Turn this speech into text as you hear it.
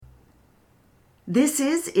This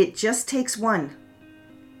is It Just Takes One.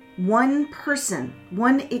 One person,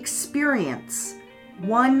 one experience,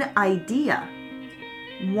 one idea,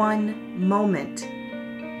 one moment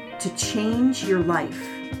to change your life.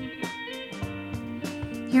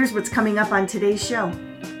 Here's what's coming up on today's show.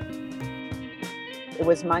 It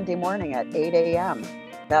was Monday morning at 8 a.m.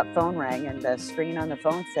 That phone rang and the screen on the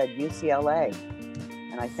phone said UCLA.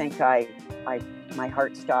 And I think my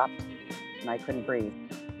heart stopped and I couldn't breathe.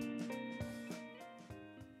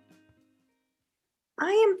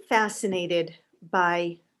 I am fascinated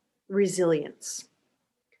by resilience.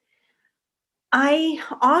 I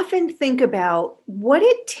often think about what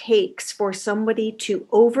it takes for somebody to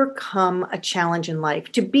overcome a challenge in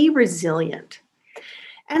life, to be resilient.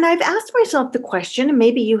 And I've asked myself the question, and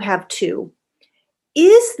maybe you have too,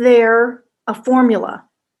 is there a formula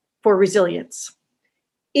for resilience?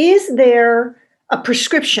 Is there a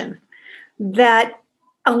prescription that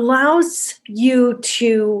allows you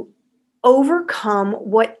to overcome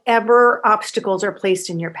whatever obstacles are placed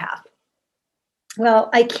in your path?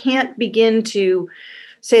 Well, I can't begin to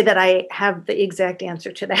say that I have the exact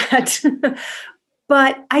answer to that,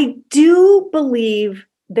 but I do believe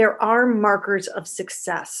there are markers of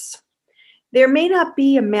success. There may not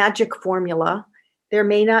be a magic formula. There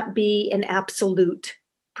may not be an absolute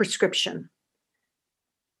prescription,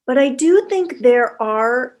 but I do think there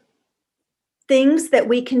are things that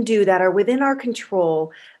we can do that are within our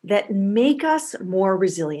control that make us more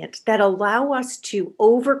resilient, that allow us to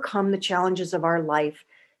overcome the challenges of our life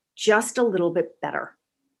just a little bit better.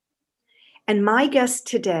 And my guest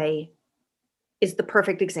today is the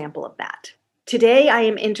perfect example of that. Today, I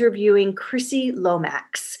am interviewing Chrissy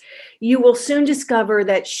Lomax. You will soon discover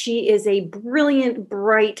that she is a brilliant,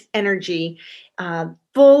 bright energy,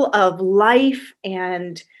 full of life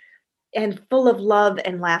and full of love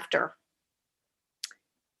and laughter.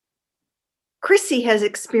 Chrissy has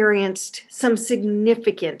experienced some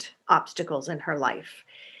significant obstacles in her life.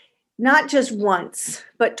 Not just once,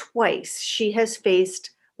 but twice, she has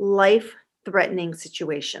faced life-threatening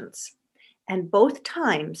situations. And both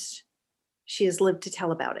times, she has lived to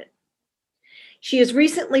tell about it. She has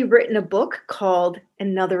recently written a book called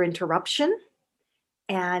Another Interruption.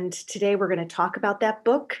 And today we're going to talk about that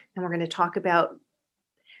book, and we're going to talk about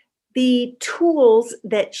the tools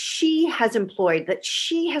that she has employed, that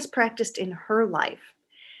she has practiced in her life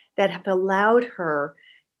that have allowed her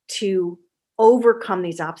to overcome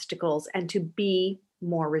these obstacles and to be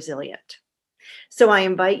more resilient. So I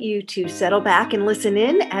invite you to settle back and listen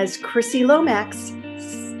in as Chrissy Lomax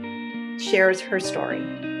shares her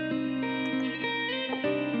story.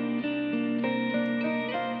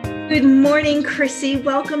 Good morning, Chrissy.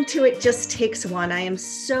 Welcome to It Just Takes One. I am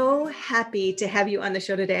so happy to have you on the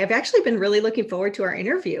show today. I've actually been really looking forward to our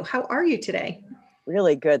interview. How are you today?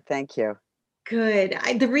 Really good, thank you. Good.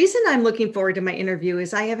 The reason I'm looking forward to my interview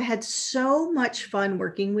is I have had so much fun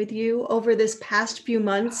working with you over this past few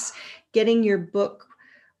months, getting your book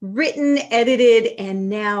written, edited, and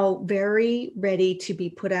now very ready to be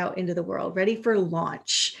put out into the world, ready for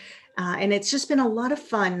launch. And it's just been a lot of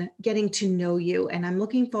fun getting to know you. And I'm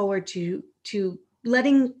looking forward to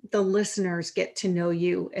letting the listeners get to know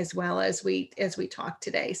you as well as we talk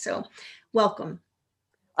today. So welcome.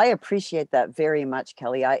 I appreciate that very much,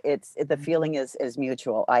 Kelly. The feeling is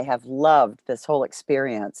mutual. I have loved this whole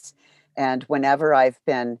experience. And whenever I've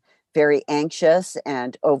been very anxious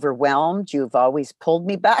and overwhelmed, you've always pulled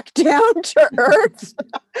me back down to earth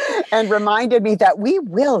and reminded me that we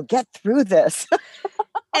will get through this.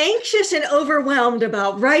 Anxious and overwhelmed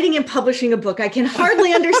about writing and publishing a book. I can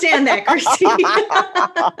hardly understand that, Chrissy.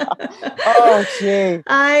 Oh, gee.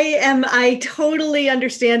 I totally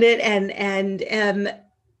understand it and am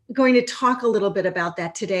going to talk a little bit about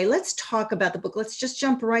that today. Let's talk about the book. Let's just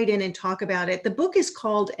jump right in and talk about it. The book is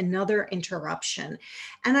called Another Interruption.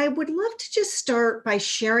 And I would love to just start by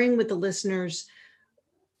sharing with the listeners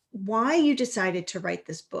why you decided to write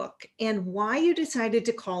this book and why you decided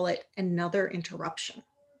to call it Another Interruption.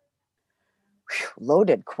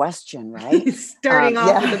 Loaded question, right? Starting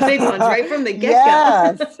off with the big ones, right from the get-go.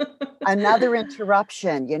 Yes. Another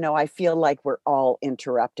interruption. You know, I feel like we're all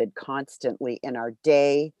interrupted constantly in our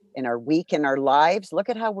day, in our week, in our lives. Look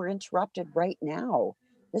at how we're interrupted right now.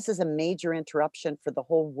 This is a major interruption for the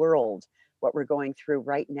whole world, what we're going through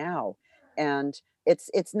right now. And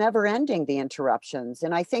it's never ending, the interruptions.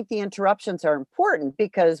 And I think the interruptions are important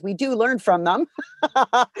because we do learn from them,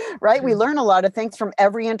 right? We learn a lot of things from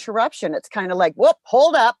every interruption. It's kind of like, whoop,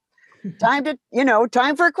 hold up, time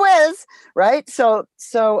for a quiz, right? So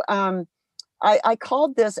I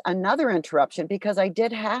called this Another Interruption because I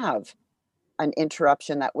did have an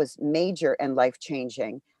interruption that was major and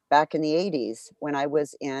life-changing. back in the 80s when I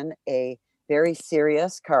was in a very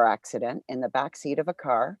serious car accident in the back seat of a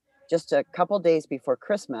car just a couple days before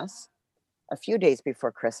Christmas, a few days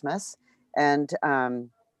before Christmas. And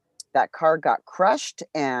that car got crushed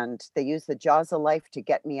and they used the jaws of life to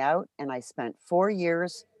get me out. And I spent 4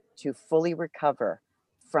 years to fully recover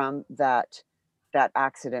from that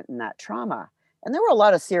accident and that trauma. And there were a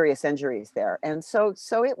lot of serious injuries there. And so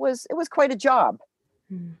it was quite a job.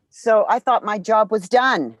 So I thought my job was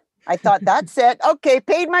done. I thought, that's it. Okay,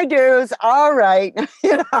 paid my dues. All right.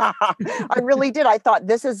 I really did. I thought,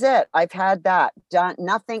 this is it. I've had that done.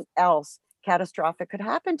 Nothing else catastrophic could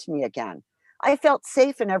happen to me again. I felt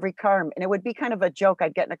safe in every car. And it would be kind of a joke.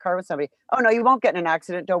 I'd get in a car with somebody. Oh, no, you won't get in an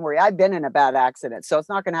accident. Don't worry. I've been in a bad accident, so it's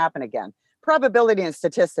not going to happen again. Probability and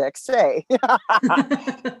statistics say.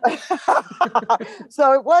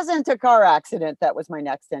 So it wasn't a car accident that was my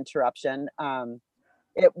next interruption.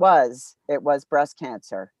 It was breast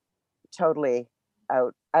cancer. Totally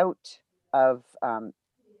out of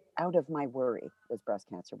my worry was breast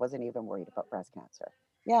cancer. Wasn't even worried about breast cancer.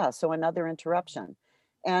 Yeah, so another interruption.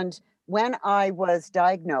 And when I was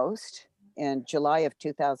diagnosed in July of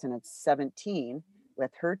 2017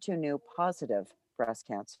 with HER2/neu positive breast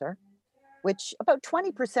cancer, which about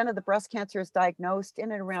 20% of the breast cancer is diagnosed,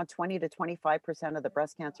 in and around 20 to 25% of the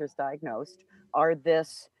breast cancers diagnosed are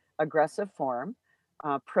this aggressive form,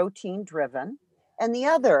 protein driven. And the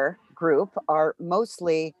other group are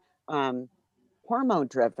mostly hormone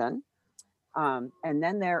driven. And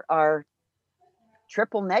then there are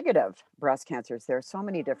triple negative breast cancers. There are so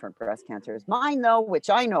many different breast cancers. Mine, though, which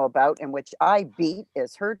I know about and which I beat,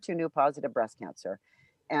 is HER2/neu positive breast cancer.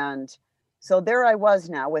 And so there I was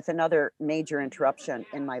now with another major interruption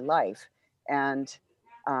in my life. And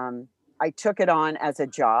I took it on as a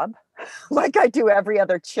job, like I do every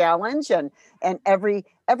other challenge and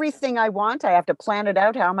everything I want. I have to plan it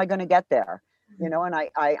out. How am I going to get there? You know, and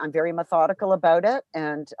I'm very methodical about it.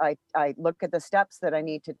 And I look at the steps that I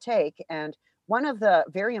need to take. And one of the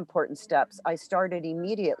very important steps I started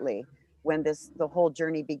immediately when the whole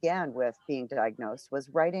journey began with being diagnosed was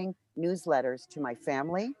writing newsletters to my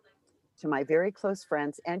family, to my very close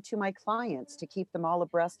friends, and to my clients to keep them all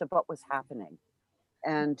abreast of what was happening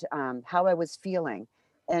and how I was feeling.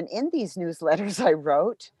 And in these newsletters I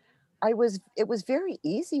wrote, it was very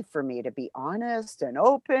easy for me to be honest and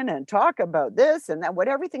open and talk about this and that,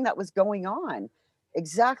 everything that was going on,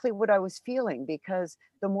 exactly what I was feeling, because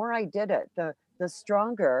the more I did it, the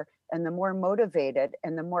stronger and the more motivated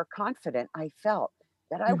and the more confident I felt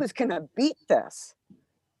that I was going to beat this.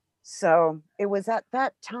 So it was at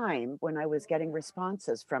that time when I was getting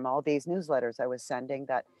responses from all these newsletters I was sending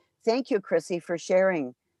that, thank you, Chrissy, for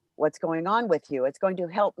sharing what's going on with you. It's going to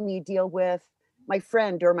help me deal with my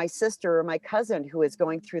friend or my sister or my cousin who is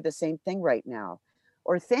going through the same thing right now.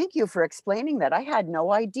 Or thank you for explaining that. I had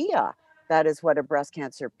no idea that is what a breast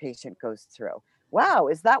cancer patient goes through. Wow,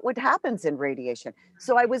 is that what happens in radiation?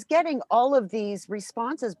 So I was getting all of these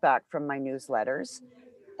responses back from my newsletters.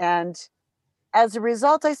 And as a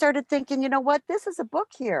result, I started thinking, you know what, this is a book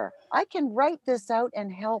here. I can write this out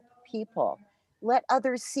and help people. Let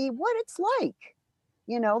others see what it's like.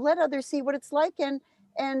 You know, let others see what it's like and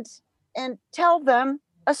tell them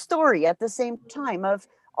a story at the same time of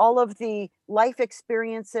all of the life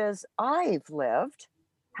experiences I've lived,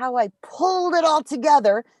 how I pulled it all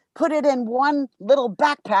together, put it in one little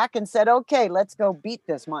backpack and said, okay, let's go beat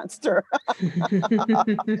this monster.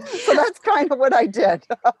 So that's kind of what I did.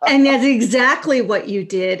 And that's exactly what you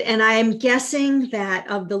did. And I'm guessing that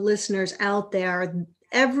of the listeners out there,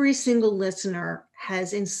 every single listener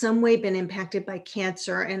has in some way been impacted by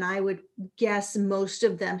cancer. And I would guess most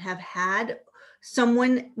of them have had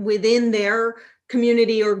someone within their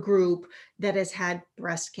community or group that has had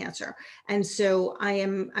breast cancer. And so I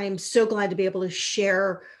am so glad to be able to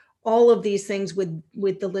share all of these things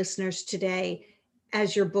with the listeners today,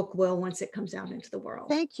 as your book will once it comes out into the world.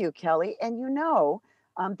 Thank you, Kelly. And you know,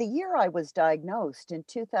 the year I was diagnosed in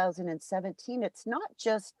 2017, it's not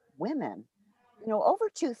just women. You know, over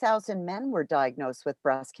 2,000 men were diagnosed with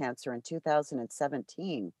breast cancer in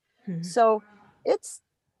 2017. Mm-hmm. So it's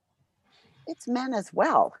men as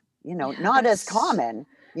well, you know, not as common,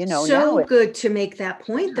 you know. So good to make that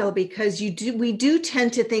point though, because we do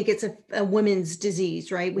tend to think it's a women's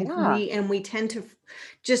disease, right? We tend to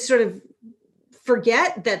just sort of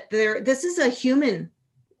forget that this is a human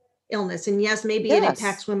illness. And yes, maybe it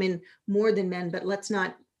impacts women more than men, but let's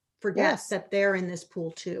not forget that they're in this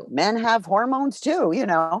pool too. Men have hormones too, you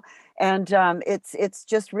know, and it's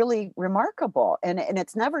just really remarkable, and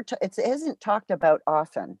it's never it isn't talked about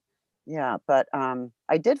often. Yeah, but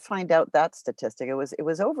I did find out that statistic. It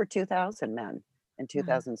was over 2,000 men in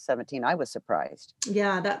 2017. I was surprised.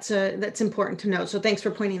 Yeah, that's important to know. So thanks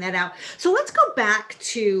for pointing that out. So let's go back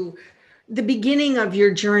to the beginning of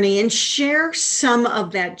your journey and share some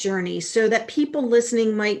of that journey so that people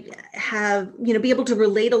listening might have, be able to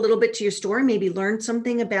relate a little bit to your story, maybe learn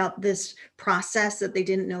something about this process that they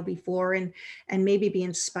didn't know before, and maybe be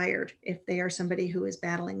inspired if they are somebody who is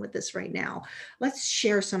battling with this right now. Let's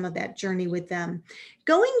share some of that journey with them.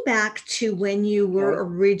 Going back to when you were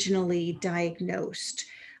originally diagnosed,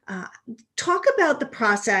 talk about the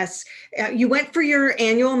process. You went for your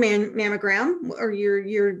annual mammogram or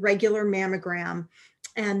your regular mammogram,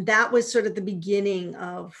 and that was sort of the beginning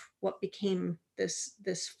of what became this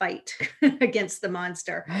fight against the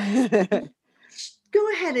monster.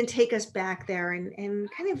 Go ahead and take us back there and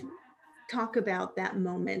kind of talk about that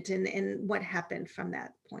moment and what happened from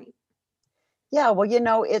that point. Yeah,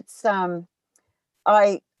 well, it's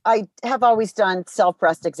I have always done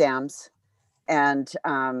self-breast exams, and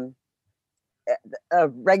a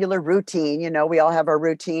regular routine. We all have our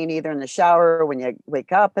routine, either in the shower, when you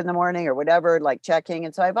wake up in the morning, or whatever, like checking.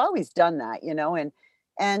 And so I've always done that,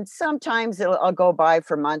 and sometimes I'll go by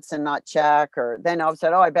for months and not check, or then all of a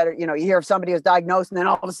sudden, I better, you hear if somebody was diagnosed, and then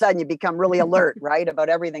all of a sudden you become really alert, right, about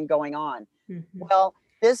everything going on. Mm-hmm. Well,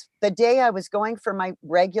 the day I was going for my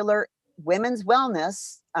regular women's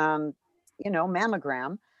wellness,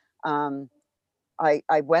 mammogram,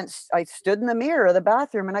 I stood in the mirror of the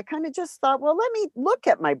bathroom, and I kind of just thought, well, let me look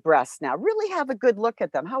at my breasts now, really have a good look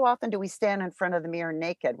at them. How often do we stand in front of the mirror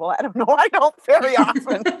naked? Well, I don't know. I don't very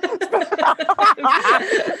often,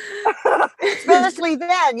 especially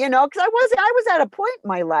then, because I was at a point in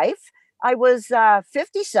my life. I was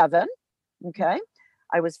 57. Okay.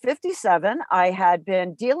 I was 57. I had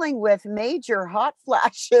been dealing with major hot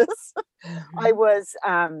flashes. Mm-hmm. I was,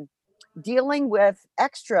 dealing with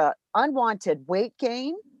extra unwanted weight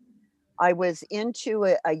gain. I was into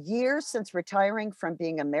a year since retiring from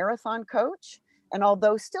being a marathon coach. And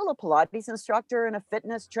although still a Pilates instructor and a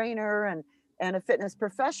fitness trainer and a fitness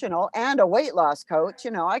professional and a weight loss coach,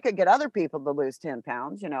 I could get other people to lose 10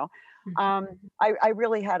 pounds, I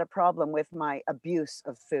really had a problem with my abuse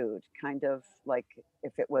of food, kind of like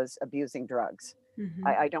if it was abusing drugs. Mm-hmm.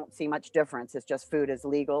 I don't see much difference. It's just food is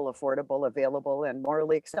legal, affordable, available, and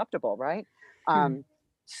morally acceptable, right?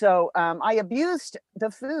 So I abused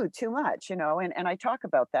the food too much, and I talk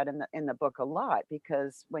about that in the book a lot,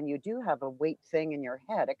 because when you do have a weight thing in your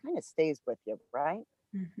head, it kind of stays with you, right?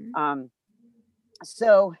 Mm-hmm.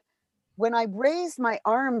 So when I raised my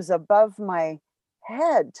arms above my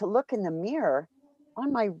head to look in the mirror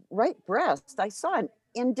on my right breast, I saw an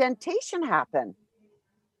indentation happen.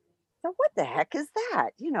 So what the heck is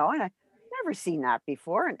that? And I've never seen that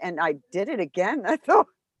before. And I did it again. I thought,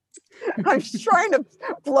 I was trying to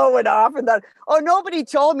blow it off, and thought, nobody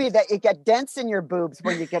told me that you get dents in your boobs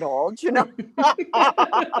when you get old, Nobody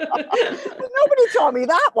told me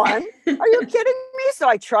that one. Are you kidding me? So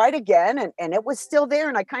I tried again, and it was still there.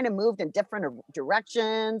 And I kind of moved in different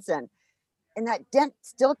directions, and that dent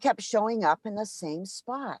still kept showing up in the same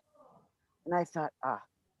spot. And I thought,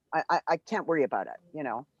 I can't worry about it.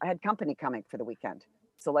 I had company coming for the weekend.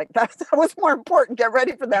 So that was more important. Get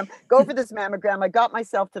ready for them. Go for this mammogram. I got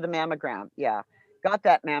myself to the mammogram. Yeah. Got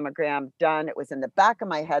that mammogram done. It was in the back of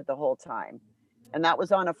my head the whole time. And that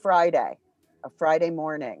was on a Friday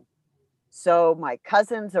morning. So my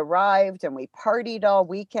cousins arrived and we partied all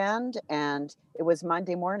weekend. And it was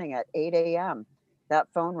Monday morning at 8 a.m. That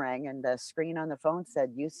phone rang, and the screen on the phone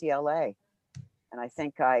said UCLA. And I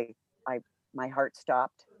think my heart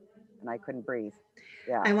stopped and I couldn't breathe.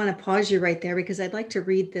 Yeah. I want to pause you right there, because I'd like to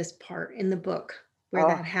read this part in the book where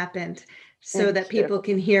that happened, so that people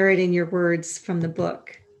can hear it in your words from the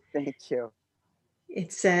book. Thank you.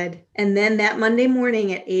 It said, and then that Monday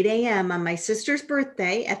morning at 8 a.m. on my sister's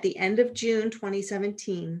birthday at the end of June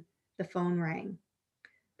 2017, the phone rang.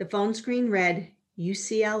 The phone screen read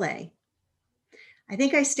UCLA. I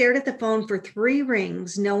think I stared at the phone for 3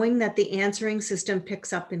 rings, knowing that the answering system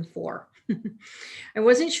picks up in 4. I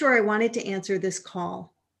wasn't sure I wanted to answer this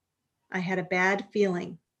call. I had a bad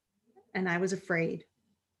feeling, and I was afraid.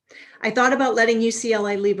 I thought about letting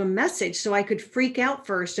UCLA leave a message so I could freak out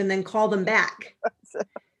first and then call them back.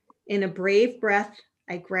 In a brave breath,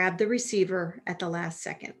 I grabbed the receiver at the last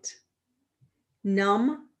second.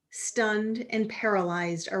 Numb, stunned, and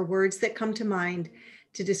paralyzed are words that come to mind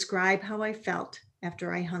to describe how I felt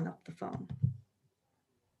after I hung up the phone.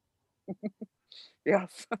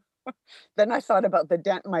 Yes. Then I thought about the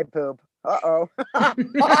dent in my boob. Uh-oh.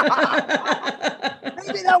 Maybe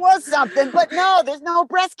that was something, but no, there's no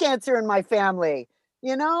breast cancer in my family.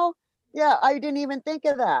 Yeah, I didn't even think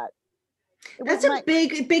of that. It was That's a my,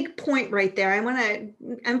 big point right there. I want to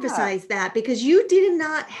yeah, emphasize that because you did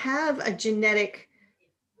not have a genetic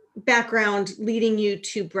background leading you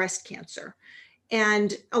to breast cancer.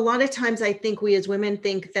 And a lot of times I think we as women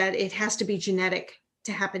think that it has to be genetic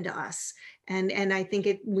to happen to us. And I think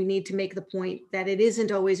we need to make the point that it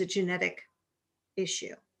isn't always a genetic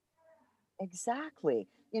issue. exactly.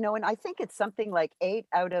 And I think it's something like 8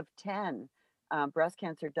 out of 10 breast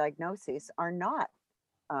cancer diagnoses are not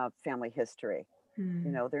family history.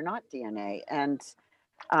 Hmm. They're not DNA. And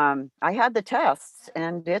I had the tests,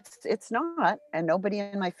 and it's not. And nobody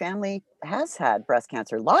in my family has had breast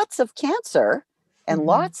cancer. Lots of cancer, and Mhm.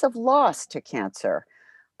 lots of loss to cancer,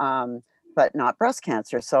 um, but not breast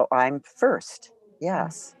cancer. So I'm first. Mm.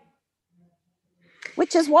 Yes,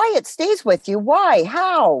 which is why it stays with you. Why?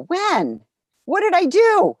 How? When? What did I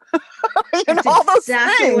do? That's All those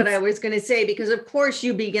exactly what I things. was going to say, because of course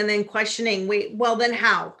you begin then questioning, wait, well then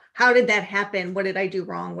how? How did that happen? What did I do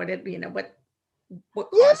wrong? What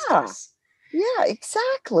caused Yeah. this? Yeah,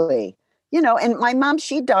 exactly. And my mom,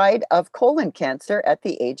 she died of colon cancer at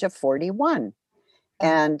the age of 41. Mm.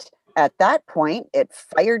 And at that point, it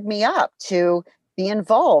fired me up to be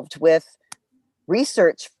involved with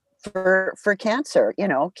research for cancer,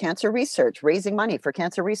 cancer research, raising money for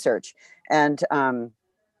cancer research. And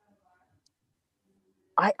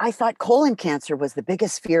I thought colon cancer was the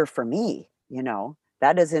biggest fear for me.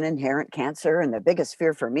 That is an inherent cancer and the biggest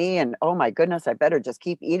fear for me. And oh my goodness, I better just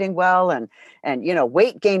keep eating well. And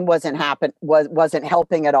weight gain wasn't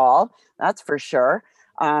helping at all. That's for sure.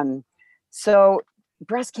 Um, so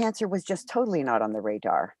breast cancer was just totally not on the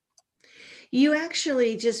radar. You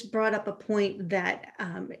actually just brought up a point that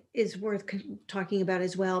is worth talking about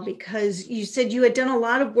as well, because you said you had done a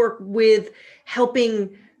lot of work with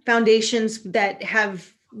helping foundations that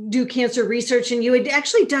have do cancer research, and you had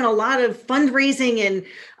actually done a lot of fundraising,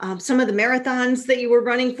 and some of the marathons that you were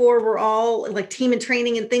running for were all like team and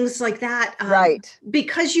training and things like that, Right.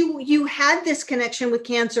 because you had this connection with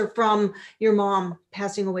cancer from your mom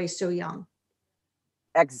passing away so young.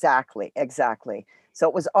 Exactly, exactly. So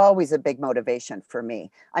it was always a big motivation for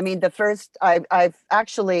me. I mean, I've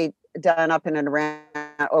actually done up in and around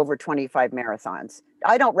over 25 marathons.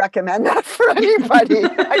 I don't recommend that for anybody.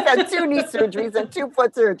 I've had 2 knee surgeries and 2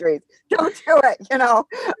 foot surgeries. Don't do it.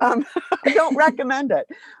 I don't recommend it.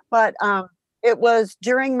 But it was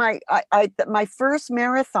during my first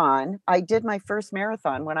marathon. I did my first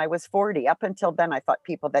marathon when I was 40. Up until then, I thought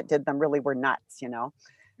people that did them really were nuts.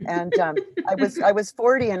 And I was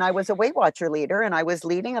 40, and I was a Weight Watcher leader, and I was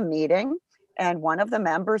leading a meeting, and one of the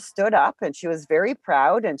members stood up, and she was very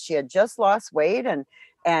proud, and she had just lost weight, and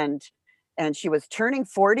and she was turning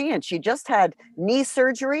 40, and she just had knee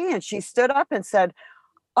surgery, and she stood up and said,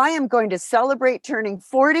 "I am going to celebrate turning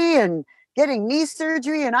 40 and getting knee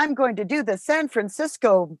surgery, and I'm going to do the San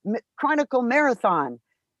Francisco Chronicle Marathon."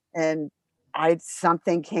 And I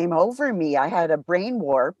something came over me. I had a brain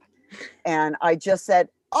warp, and I just said,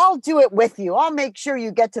 "I'll do it with you. I'll make sure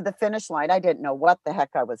you get to the finish line." I didn't know what the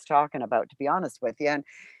heck I was talking about, to be honest with you.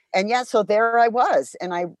 And yeah, so there I was.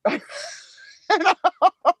 And I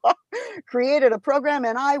created a program,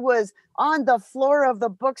 and I was on the floor of the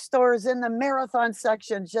bookstores in the marathon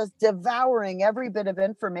section, just devouring every bit of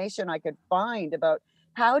information I could find about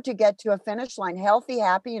how to get to a finish line healthy,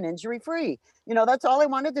 happy, and injury free. That's all I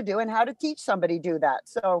wanted to do, and how to teach somebody do that.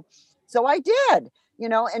 So I did.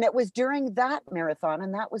 And it was during that marathon,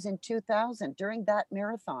 and that was in 2000, during that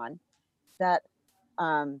marathon, that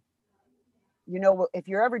um if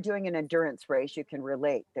you're ever doing an endurance race, you can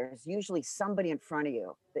relate. There's usually somebody in front of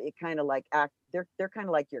you that you kind of like act. They're kind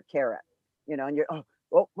of like your carrot, and you're, oh,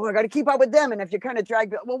 I got to keep up with them. And if you kind of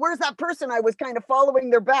drag, well, where's that person? I was kind of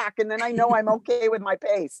following their back, and then I know I'm okay with my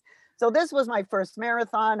pace. So this was my first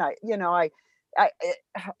marathon.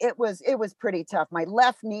 It was pretty tough. My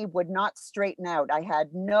left knee would not straighten out. I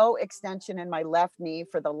had no extension in my left knee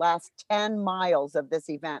for the last 10 miles of this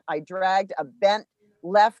event. I dragged a bent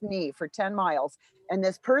left knee for 10 miles. And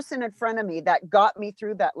this person in front of me that got me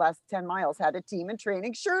through that last 10 miles had a team and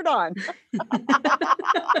training shirt on.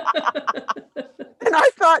 And I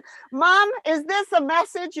thought, "Mom, is this a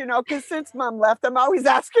message?" Because since Mom left, I'm always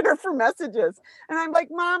asking her for messages. And I'm like,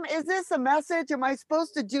 "Mom, is this a message? Am I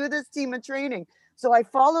supposed to do this team of training?" So I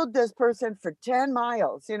followed this person for 10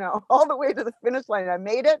 miles, all the way to the finish line. I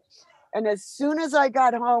made it. And as soon as I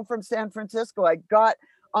got home from San Francisco, I got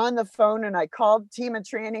on the phone and I called team and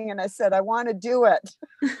training, and I said, "I want to do it."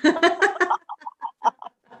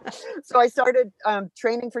 So I started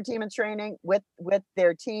training for team and training with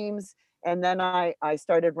their teams, and then I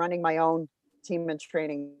started running my own team and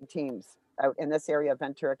training teams out in this area of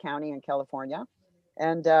Ventura County in California.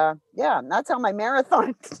 And yeah, that's how my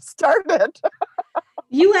marathon started.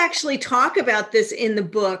 You actually talk about this in the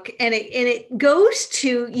book, and it goes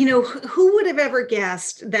to, who would have ever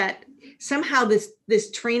guessed that somehow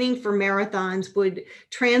this training for marathons would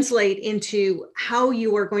translate into how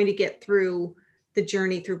you are going to get through the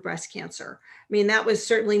journey through breast cancer. I mean, that was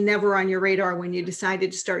certainly never on your radar when you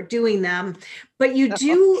decided to start doing them, but you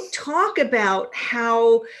do talk about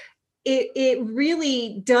how it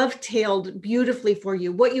really dovetailed beautifully for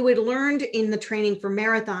you. What you had learned in the training for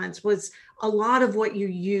marathons was a lot of what you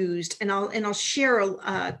used, and I'll share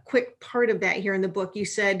a quick part of that here in the book. You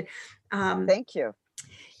said, thank you.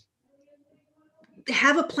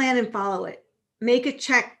 Have a plan and follow it. Make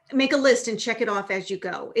a list and check it off as you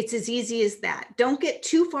go. It's as easy as that. Don't get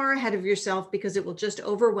too far ahead of yourself because it will just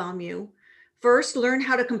overwhelm you. First, learn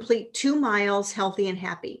how to complete 2 miles healthy and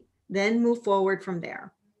happy. Then move forward from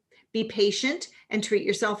there. Be patient and treat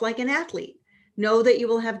yourself like an athlete. Know that you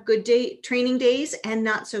will have good training days and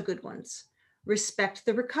not so good ones. Respect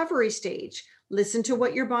the recovery stage. Listen to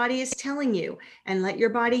what your body is telling you and let your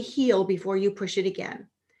body heal before you push it again.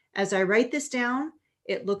 As I write this down,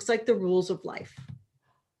 it looks like the rules of life.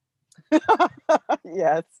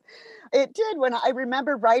 Yes, it did. When I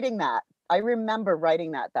remember writing that,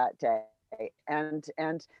 that day. And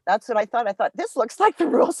that's what I thought. I thought, this looks like the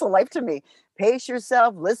rules of life to me. Pace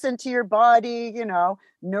yourself, listen to your body,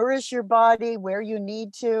 nourish your body where you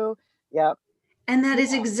need to. Yep. And that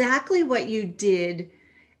is exactly what you did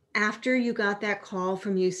after you got that call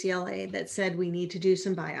from UCLA that said we need to do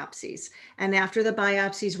some biopsies. And after the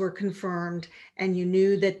biopsies were confirmed and you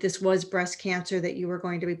knew that this was breast cancer that you were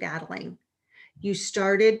going to be battling, you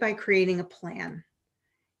started by creating a plan.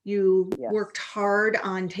 You worked hard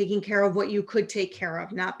on taking care of what you could take care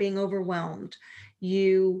of, not being overwhelmed.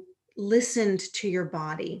 You listened to your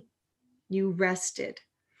body. You rested.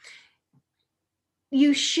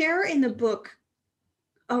 You share in the book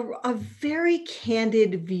a very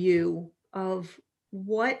candid view of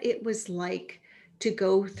what it was like to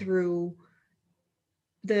go through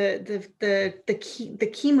the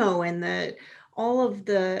chemo and all of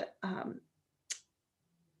the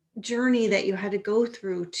journey that you had to go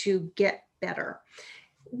through to get better.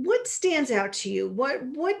 What stands out to you?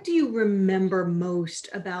 What do you remember most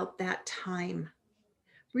about that time?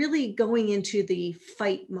 Really going into the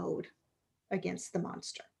fight mode against the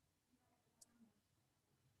monster.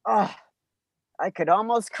 Oh, I could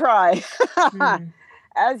almost cry.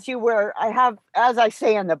 As I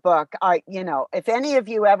say in the book, if any of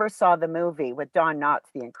you ever saw the movie with Don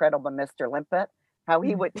Knotts, The Incredible Mr. Limpet, how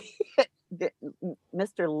he would,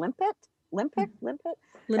 Mr. Limpet.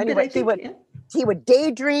 Anyway, he would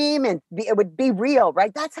daydream and it would be real,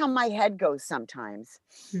 right? That's how my head goes sometimes.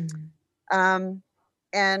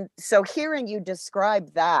 And so hearing you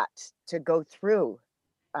describe that to go through,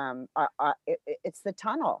 it's the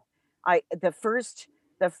tunnel. The first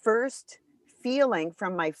feeling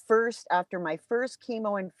from after my first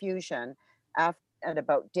chemo infusion, at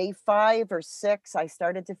about day 5 or 6, I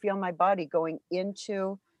started to feel my body going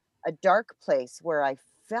into a dark place where I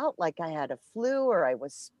felt like I had a flu or I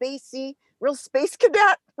was spacey, real space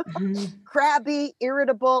cadet, crabby,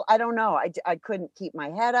 irritable. I don't know. I couldn't keep my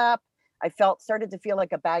head up. I started to feel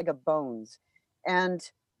like a bag of bones. And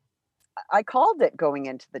I called it going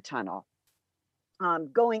into the tunnel.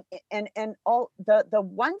 Going and all the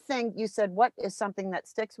one thing you said, what is something that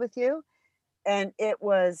sticks with you? And it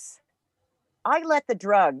was, I let the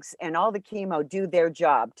drugs and all the chemo do their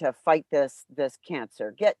job to fight this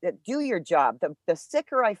cancer. Do your job. The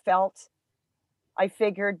sicker I felt, I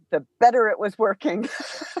figured the better it was working.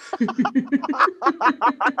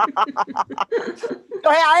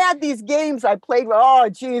 I had these games I played with. Oh,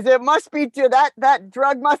 geez, it must be that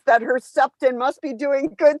Herceptin must be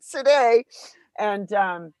doing good today. And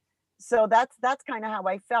so that's kind of how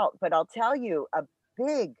I felt. But I'll tell you, a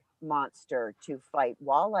big monster to fight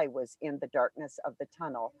while I was in the darkness of the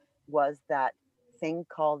tunnel was that thing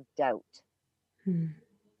called doubt.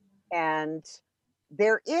 And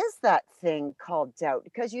there is that thing called doubt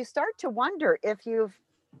because you start to wonder are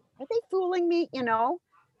they fooling me?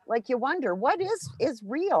 Like you wonder what is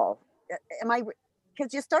real.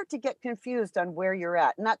 Because you start to get confused on where you're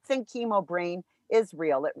at. And that thing, chemo brain, is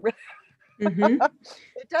real.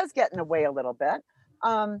 It does get in the way a little bit.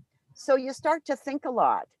 So you start to think a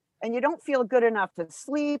lot and you don't feel good enough to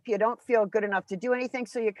sleep. You don't feel good enough to do anything.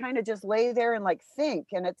 So you kind of just lay there and think,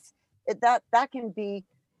 and that can be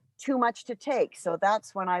too much to take. So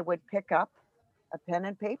that's when I would pick up a pen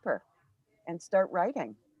and paper and start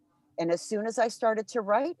writing. And as soon as I started to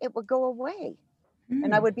write, it would go away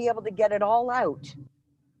and I would be able to get it all out.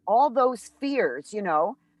 All those fears,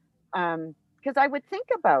 because I would think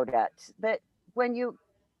about it, that when you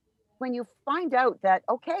find out that,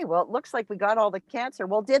 okay, well, it looks like we got all the cancer.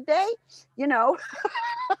 Well, did they? You know,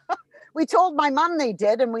 we told my mom they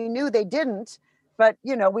did, and we knew they didn't, but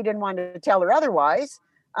we didn't want to tell her otherwise.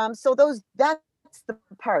 So that's the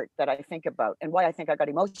part that I think about, and why I think I got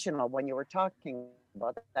emotional when you were talking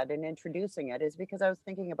about that and introducing it, is because I was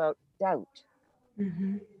thinking about doubt.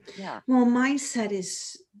 Mhm. Yeah. Well, mindset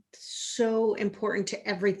is so important to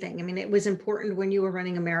everything. I mean, it was important when you were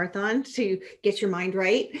running a marathon to get your mind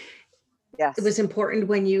right. It Yes. was important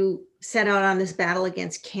when you set out on this battle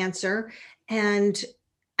against cancer. And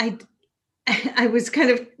I I was kind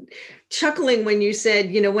of chuckling when you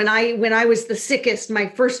said, when I was the sickest, my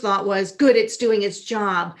first thought was, good, it's doing its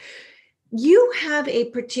job. You have a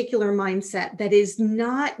particular mindset that is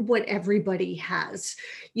not what everybody has.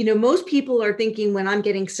 Most people are thinking, when I'm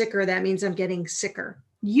getting sicker, that means I'm getting sicker.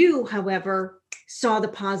 You, however, saw the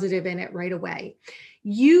positive in it right away.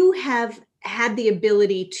 You have had the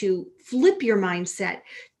ability to flip your mindset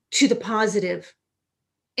to the positive.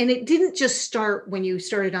 And it didn't just start when you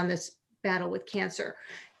started on this battle with cancer.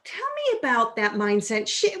 Tell me about that mindset.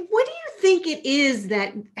 What do you think it is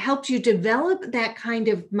that helped you develop that kind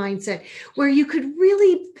of mindset where you could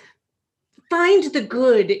really find the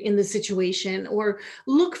good in the situation, or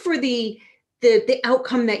look for the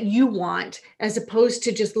outcome that you want, as opposed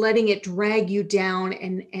to just letting it drag you down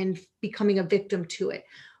and becoming a victim to it?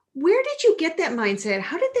 Where did you get that mindset?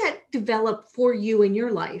 How did that develop for you in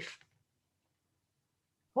your life?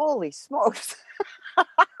 Holy smokes.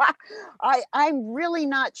 I'm really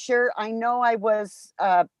not sure. I know I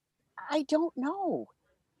don't know.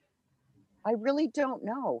 I really don't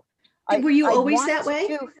know. Were you I always want that to way?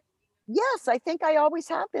 do. Yes, I think I always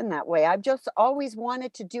have been that way. I've just always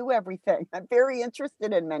wanted to do everything. I'm very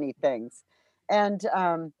interested in many things. And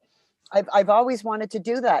I've always wanted to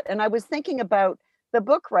do that. And I was thinking about the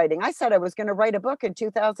book writing. I said I was going to write a book in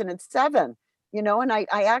 2007, and I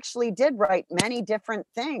actually did write many different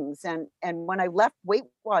things. And when I left Weight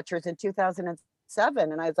Watchers in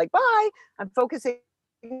 2007, and I was like, bye, I'm focusing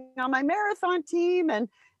on my marathon team and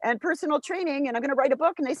personal training, and I'm going to write a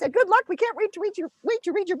book. And they said, good luck. We can't wait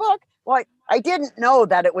to read your book. Well, I didn't know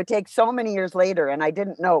that it would take so many years later, and I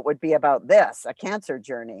didn't know it would be about this, a cancer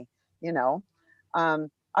journey, you know.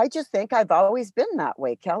 I just think I've always been that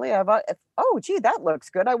way, Kelly. Oh, gee, that looks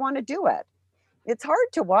good. I want to do it. It's hard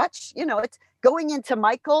to watch, it's going into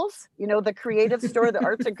Michael's, the creative store, the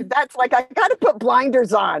arts, and that's like, I got to put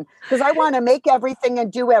blinders on because I want to make everything and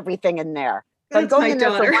do everything in there. If I'm That's going my in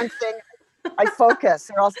there for daughter. one thing, I focus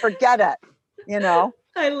or else forget it.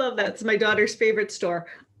 I love that. It's my daughter's favorite store.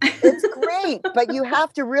 It's great, but you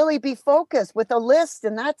have to really be focused with a list,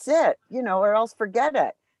 and that's it, or else forget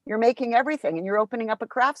it. You're making everything and you're opening up a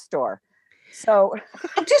craft store. So,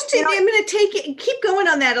 I'm going to keep going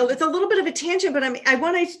on that. It's a little bit of a tangent, but I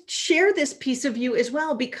want to share this piece of you as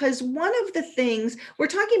well, because one of the things we're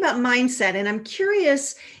talking about mindset, and I'm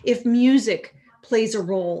curious if music plays a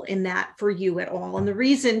role in that for you at all. And the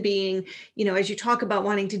reason being, as you talk about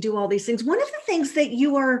wanting to do all these things, one of the things that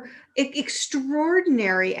you are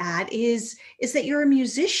extraordinary at is that you're a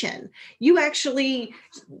musician. You actually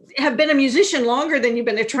have been a musician longer than you've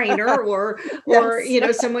been a trainer or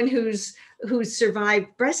yes. someone who's survived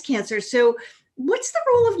breast cancer. So what's the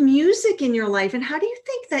role of music in your life, and how do you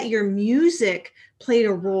think that your music played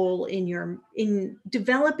a role in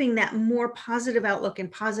developing that more positive outlook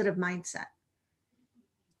and positive mindset?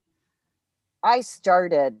 I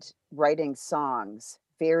started writing songs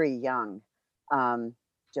very young, um,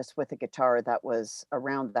 just with a guitar that was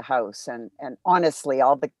around the house, and honestly,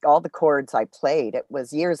 all the chords I played, it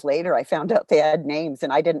was years later I found out they had names,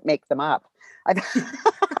 and I didn't make them up. I,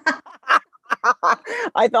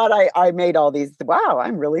 I thought I made all these. Wow,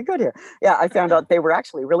 I'm really good here. Yeah, I found out they were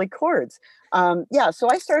actually really chords. Yeah,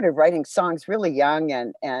 so I started writing songs really young,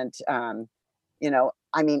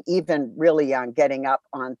 I mean, even really young, getting up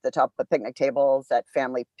on the top of picnic tables at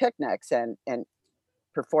family picnics and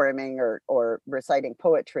performing or reciting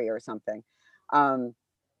poetry or something. Um,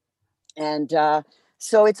 and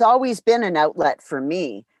So it's always been an outlet for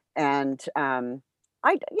me. And I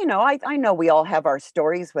know we all have our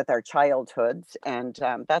stories with our childhoods, and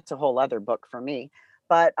that's a whole other book for me.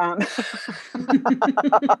 But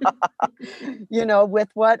with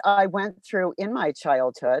what I went through in my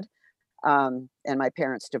childhood, and my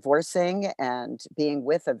parents divorcing and being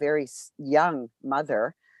with a very young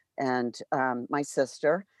mother and my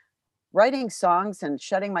sister, writing songs and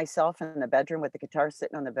shutting myself in the bedroom with the guitar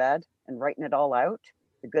sitting on the bed and writing it all out,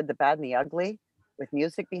 the good, the bad, and the ugly, with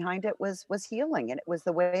music behind it was healing, and it was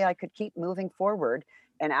the way I could keep moving forward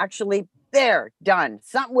and actually there, done.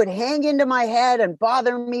 Something would hang into my head and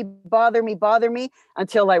bother me,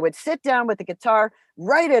 until I would sit down with the guitar,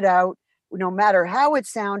 write it out, no matter how it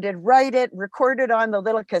sounded, write it, record it on the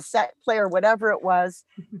little cassette player, whatever it was.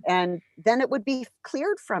 And then it would be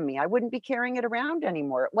cleared from me. I wouldn't be carrying it around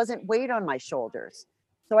anymore. It wasn't weight on my shoulders.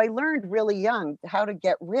 So I learned really young how to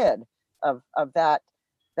get rid of that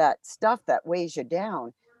stuff that weighs you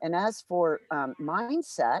down. And as for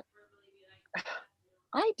mindset,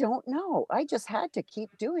 I don't know. I just had to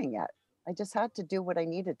keep doing it. I just had to do what I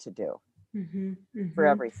needed to do for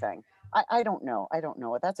everything. I don't know. I don't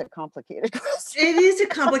know. That's a complicated question. It is a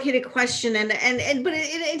complicated question, but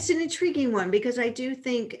it's an intriguing one, because I do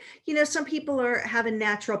think, some people have a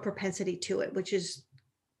natural propensity to it, which is,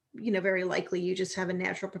 very likely you just have a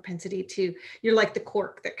natural propensity to, you're like the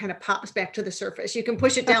cork that kind of pops back to the surface. You can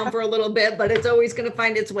push it down for a little bit, but it's always going to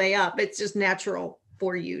find its way up. It's just natural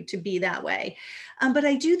for you to be that way. But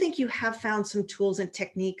I do think you have found some tools and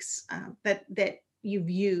techniques that you've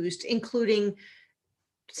used, including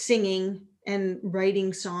singing and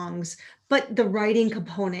writing songs. But the writing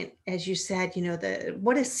component, as you said,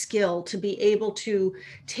 what a skill to be able to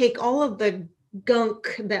take all of the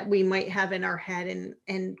gunk that we might have in our head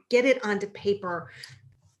and get it onto paper.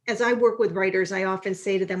 As I work with writers, I often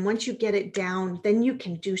say to them, once you get it down, then you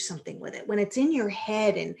can do something with it. When it's in your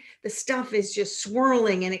head and the stuff is just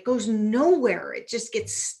swirling and it goes nowhere, it just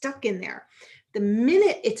gets stuck in there. The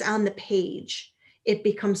minute it's on the page, it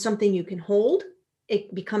becomes something you can hold.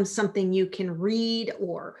 It becomes something you can read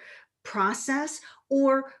or process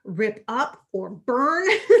or rip up or burn,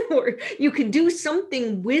 or you can do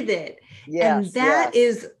something with it. Yes, and that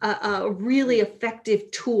is a really effective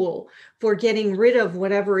tool for getting rid of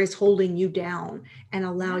whatever is holding you down and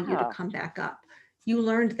allow you to come back up. You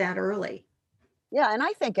learned that early. Yeah, and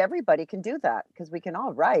I think everybody can do that, because we can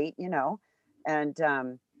all write, and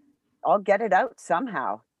I'll get it out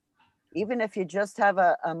somehow. Even if you just have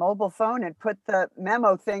a mobile phone and put the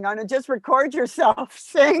memo thing on and just record yourself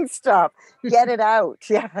saying stuff, get it out.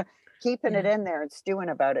 Yeah. Keeping it in there and stewing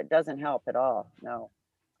about it doesn't help at all. No.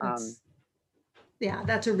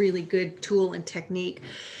 That's a really good tool and technique.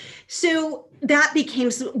 So that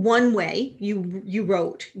became one way you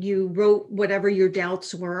wrote whatever your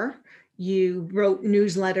doubts were. You wrote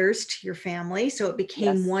newsletters to your family, so it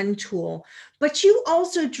became one tool. But you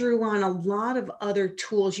also drew on a lot of other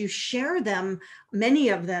tools. You share them, many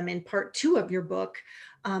of them, in part 2 of your book,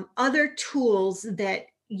 other tools that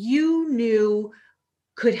you knew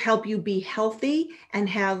could help you be healthy and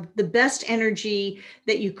have the best energy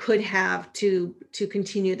that you could have to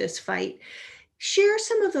continue this fight. Share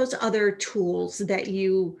some of those other tools that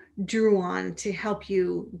you drew on to help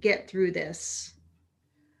you get through this.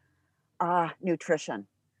 Nutrition.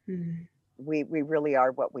 We really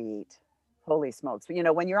are what we eat. Holy smokes.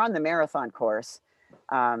 When you're on the marathon course,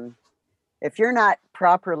 if you're not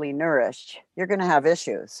properly nourished, you're going to have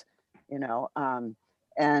issues,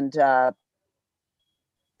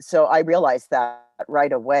 so I realized that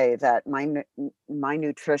right away, that my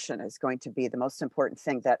nutrition is going to be the most important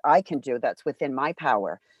thing that I can do that's within my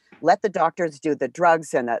power. Let the doctors do the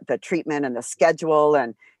drugs and the treatment and the schedule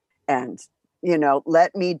and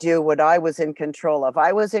let me do what I was in control of.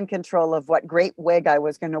 I was in control of what great wig I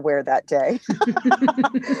was going to wear that day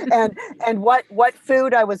and what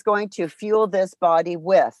food I was going to fuel this body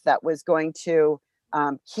with, that was going to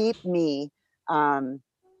keep me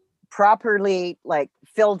properly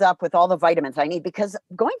filled up with all the vitamins I need, because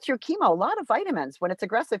going through chemo, a lot of vitamins, when it's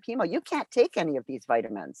aggressive chemo, you can't take any of these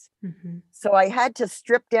vitamins. So I had to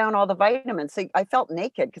strip down all the vitamins. So I felt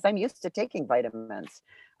naked because I'm used to taking vitamins.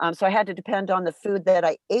 So I had to depend on the food that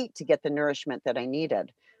I ate to get the nourishment that I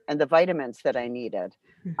needed and the vitamins that I needed.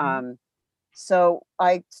 So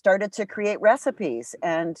I started to create recipes,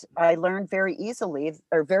 and I learned very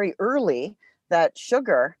early that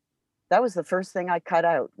sugar, that was the first thing I cut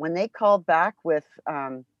out. When they called back with,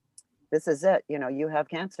 this is it, you have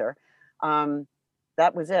cancer.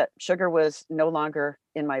 That was it. Sugar was no longer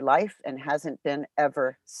in my life and hasn't been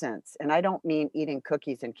ever since. And I don't mean eating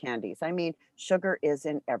cookies and candies. I mean, sugar is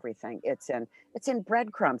in everything. It's in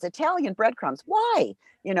breadcrumbs, Italian breadcrumbs. Why?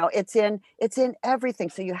 It's in everything.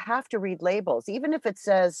 So you have to read labels. Even if it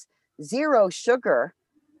says 0 sugar,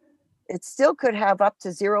 it still could have up to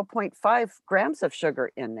 0.5 grams of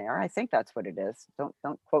sugar in there. I think that's what it is.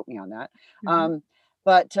 Don't quote me on that.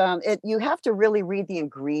 But you have to really read the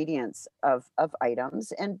ingredients of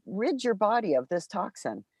items and rid your body of this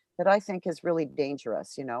toxin that I think is really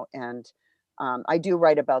dangerous, and I do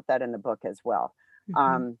write about that in the book as well.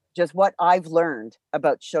 Just what I've learned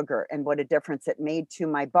about sugar and what a difference it made to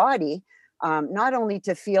my body not only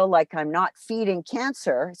to feel like I'm not feeding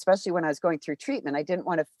cancer, especially when I was going through treatment. I didn't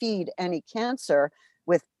want to feed any cancer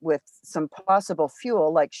with some possible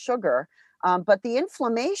fuel like sugar, but the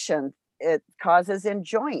inflammation it causes in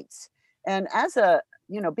joints. And as a,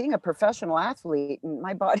 being a professional athlete, and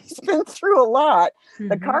my body's been through a lot,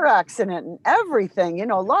 the car accident and everything,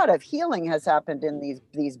 a lot of healing has happened in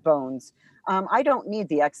these bones. I don't need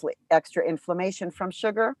the extra inflammation from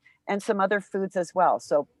sugar and some other foods as well.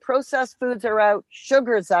 So processed foods are out,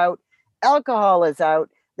 sugar's out, alcohol is out.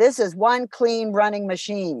 This is one clean running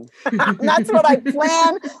machine. And that's what I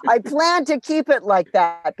plan. I plan to keep it like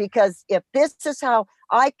that, because if this is how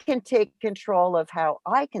I can take control of how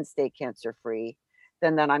I can stay cancer free,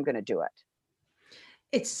 then I'm going to do it.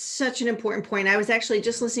 It's such an important point. I was actually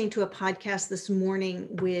just listening to a podcast this morning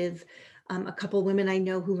with a couple of women I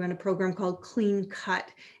know who run a program called Clean Cut.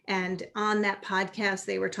 And on that podcast,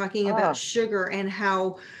 they were talking about sugar and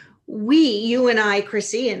how you and I,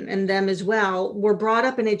 Chrissy, and them as well, were brought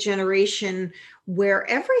up in a generation where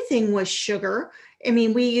everything was sugar. I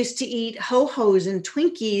mean, we used to eat Ho-Hos and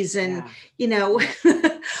Twinkies and,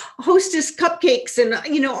 Hostess cupcakes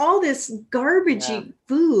and, all this garbagey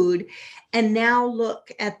food. And now look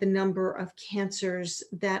at the number of cancers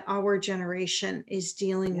that our generation is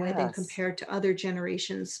dealing with and compared to other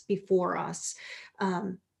generations before us.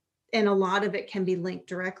 And a lot of it can be linked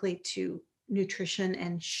directly to nutrition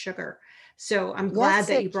and sugar. So I'm glad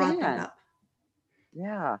that you brought that up.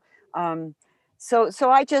 Yeah. So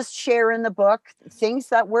I just share in the book things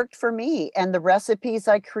that worked for me and the recipes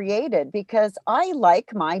I created, because I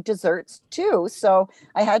like my desserts too. So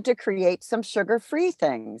I had to create some sugar-free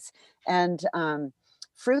things and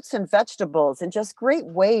fruits and vegetables, and just great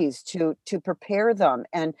ways to prepare them.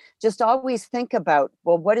 And just always think about,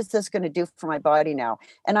 well, what is this going to do for my body now?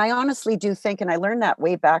 And I honestly do think, and I learned that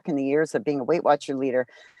way back in the years of being a Weight Watcher leader,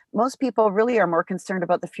 most people really are more concerned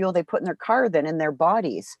about the fuel they put in their car than in their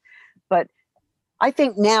bodies. But I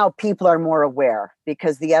think now people are more aware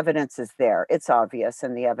because the evidence is there. It's obvious,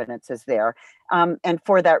 and the evidence is there. And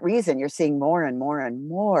for that reason, you're seeing more and more and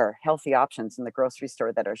more healthy options in the grocery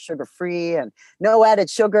store that are sugar-free and no added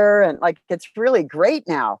sugar. And it's really great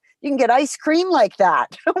now. You can get ice cream like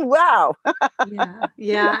that. Wow.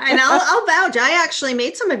 Yeah. And I'll vouch. I actually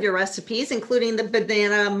made some of your recipes, including the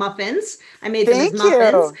banana muffins. I made them as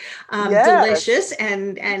muffins. Delicious,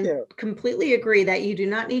 and completely agree that you do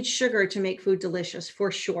not need sugar to make food delicious,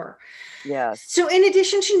 for sure. Yes. So in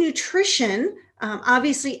addition to nutrition,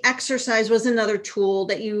 obviously exercise was another tool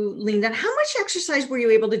that you leaned on. How much exercise were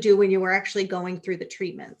you able to do when you were actually going through the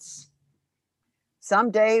treatments?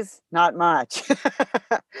 Some days, not much.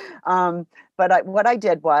 But what I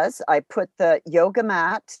did was I put the yoga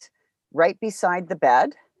mat right beside the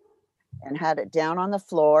bed and had it down on the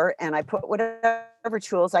floor, and I put whatever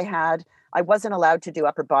tools I had. I wasn't allowed to do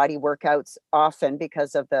upper body workouts often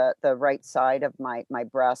because of the right side of my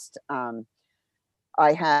breast.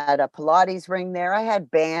 I had a Pilates ring there. I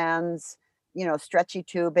had bands, stretchy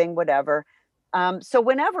tubing, whatever. So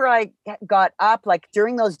whenever I got up, like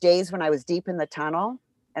during those days when I was deep in the tunnel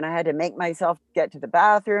and I had to make myself get to the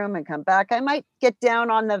bathroom and come back, I might get down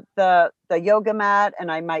on the yoga mat and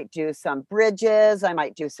I might do some bridges. I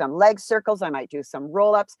might do some leg circles. I might do some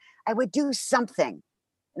roll-ups. I would do something.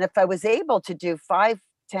 And if I was able to do 5-10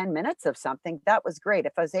 minutes of something, that was great.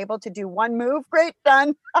 If I was able to do one move, great,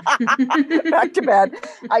 done. Back to bed.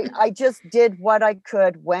 I just did what I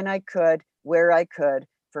could, when I could, where I could,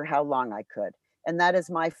 for how long I could. And that is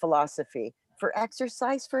my philosophy for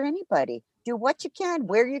exercise for anybody. Do what you can,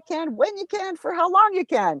 where you can, when you can, for how long you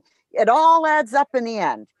can. It all adds up in the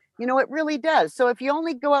end. It really does. So if you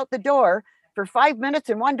only go out the door for 5 minutes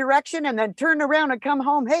in one direction and then turn around and come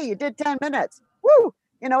home, hey, you did 10 minutes. Woo!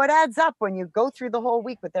 It adds up when you go through the whole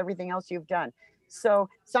week with everything else you've done. So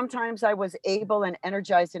sometimes I was able and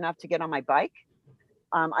energized enough to get on my bike.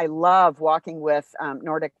 I love walking with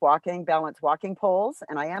Nordic walking, balance walking poles,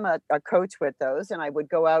 and I am a coach with those. And I would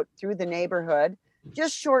go out through the neighborhood,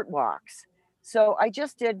 just short walks. So I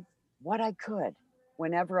just did what I could,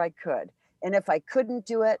 whenever I could. And if I couldn't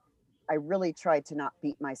do it, I really tried to not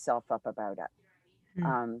beat myself up about it.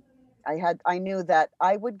 I knew that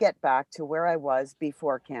I would get back to where I was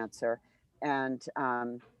before cancer. And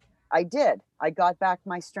I did. I got back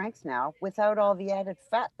my strength now without all the added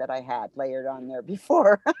fat that I had layered on there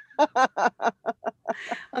before.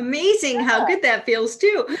 Amazing how good that feels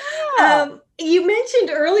too. Yeah. You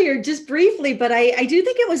mentioned earlier, just briefly, but I do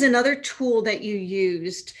think it was another tool that you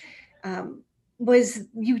used, was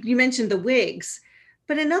you mentioned the wigs.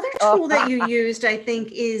 But another tool that you used, I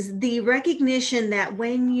think, is the recognition that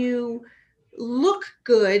when you look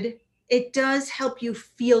good it does help you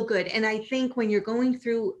feel good. And I think when you're going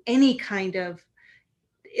through any kind of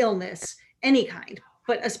illness, any kind,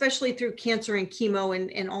 but especially through cancer and chemo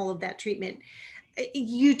and all of that treatment,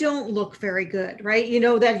 you don't look very good, right? You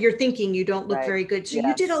know that you're thinking you don't look Right. very good. So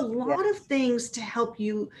you did a Yes. lot of Yes. things to help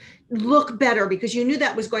you look better because you knew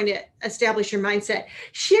that was going to establish your mindset.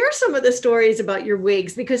 Share some of the stories about your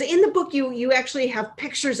wigs, because in the book you actually have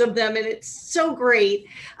pictures of them and it's so great.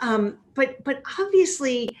 But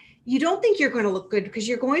obviously you don't think you're going to look good because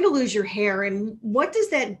you're going to lose your hair. And what does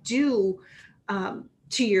that do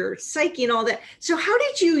to your psyche and all that? So how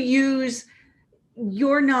did you use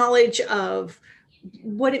your knowledge of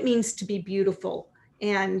what it means to be beautiful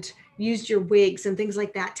and used your wigs and things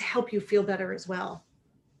like that to help you feel better as well?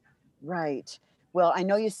 Right. Well, I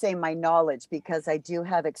know you say my knowledge because I do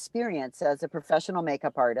have experience as a professional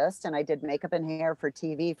makeup artist, and I did makeup and hair for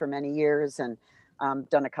TV for many years, and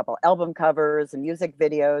done a couple album covers and music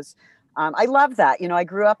videos. I love that. You know, I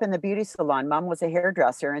grew up in the beauty salon. Mom was a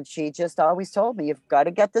hairdresser, and she just always told me, "You've got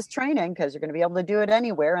to get this training because you're going to be able to do it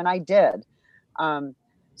anywhere." And I did. Um,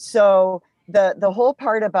 so the whole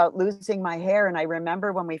part about losing my hair, and I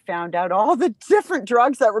remember when we found out all the different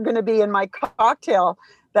drugs that were going to be in my cocktail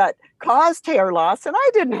that caused hair loss, and I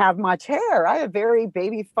didn't have much hair. I had very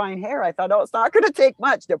baby fine hair. I thought, oh, it's not going to take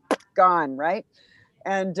much to gone, right?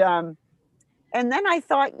 And and then I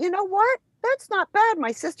thought, you know what? That's not bad.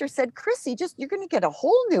 My sister said, Chrissy, just you're going to get a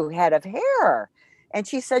whole new head of hair. And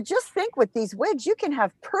she said, just think with these wigs, you can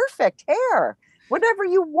have perfect hair. Whatever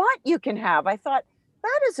you want, you can have. I thought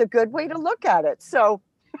that is a good way to look at it. So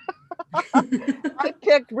I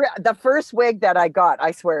picked the first wig that I got,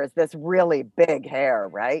 I swear, is this really big hair,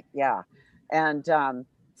 right? Yeah. And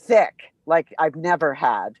thick, like I've never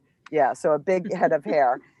had. Yeah. So a big head of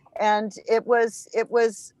hair. And it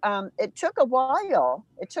took a while.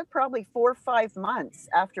 It took probably 4 or 5 months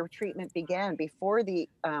after treatment began before the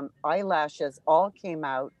eyelashes all came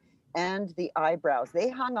out and the eyebrows. They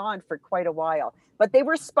hung on for quite a while, but they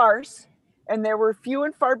were sparse and there were few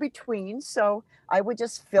and far between. So I would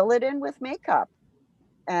just fill it in with makeup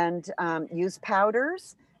and use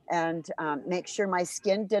powders and make sure my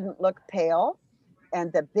skin didn't look pale.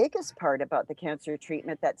 And the biggest part about the cancer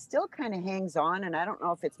treatment that still kind of hangs on, and I don't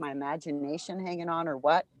know if it's my imagination hanging on or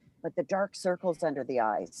what, but the dark circles under the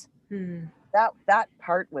eyes. Hmm. That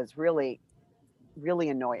part was really, really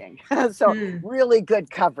annoying. So Hmm. really good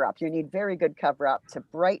cover up. You need very good cover up to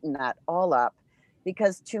brighten that all up.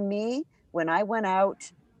 Because to me, when I went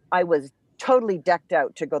out, I was totally decked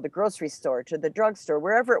out to go to the grocery store, to the drugstore,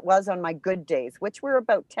 wherever it was on my good days, which were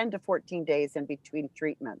about 10 to 14 days in between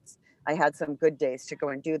treatments. I had some good days to go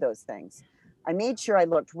and do those things. I made sure I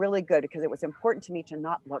looked really good because it was important to me to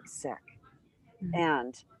not look sick. Mhm.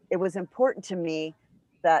 And it was important to me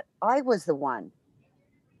that I was the one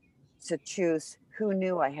to choose who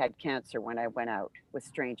knew I had cancer when I went out with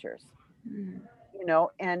strangers, Hmm. you know,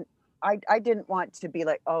 and I didn't want to be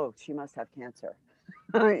like, oh, she must have cancer,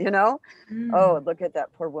 you know? Hmm. Oh, look at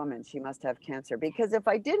that poor woman. She must have cancer. Because if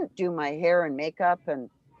I didn't do my hair and makeup and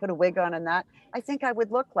put a wig on and that, I think I would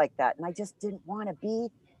look like that. And I just didn't want to be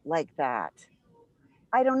like that.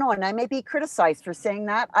 I don't know. And I may be criticized for saying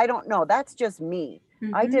that. I don't know. That's just me.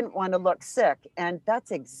 I Mhm. didn't want to look sick. And that's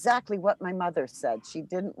exactly what my mother said. She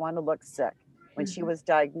didn't want to look sick when she Mhm. was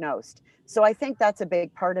diagnosed. So I think that's a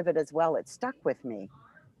big part of it as well. It stuck with me,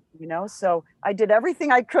 you know. So I did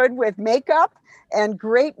everything I could with makeup and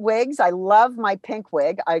great wigs. I love my pink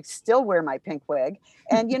wig. I still wear my pink wig.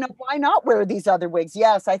 And you know, why not wear these other wigs?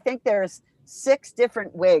 Yes, I think there's 6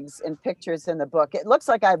 different wigs and pictures in the book. It looks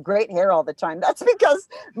like I have great hair all the time. That's because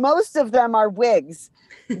most of them are wigs,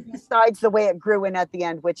 besides the way it grew in at the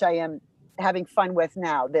end, which I am having fun with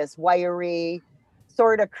now. This wiry,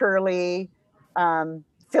 sort of curly,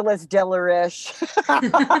 Phyllis Diller-ish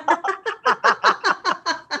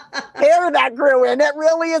hair that grew in. It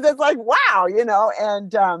really is. It's like, wow, you know.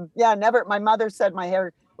 And yeah, never. My mother said my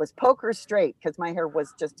hair was poker straight because my hair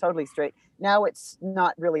was just totally straight. Now it's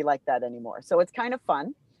not really like that anymore. So it's kind of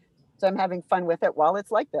fun. So I'm having fun with it while it's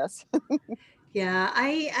like this. Yeah,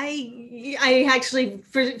 I actually,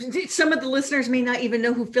 for some of the listeners may not even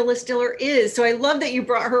know who Phyllis Diller is. So I love that you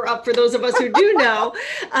brought her up for those of us who do know.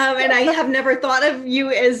 And I have never thought of you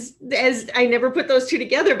as I never put those two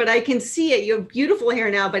together, but I can see it. You have beautiful hair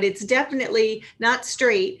now, but it's definitely not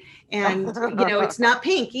straight. And, you know, it's not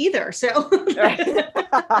pink either. So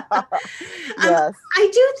Yes. I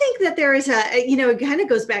do think that there is you know, it kind of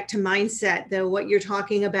goes back to mindset, though, what you're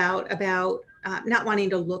talking about not wanting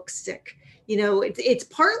to look sick. You know, it's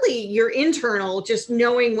partly your internal, just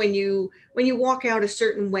knowing when you walk out a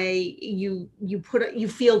certain way, you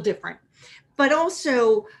feel different. but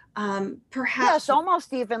also Yes, perhaps,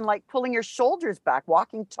 almost even like pulling your shoulders back,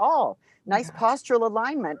 walking tall, nice yeah, postural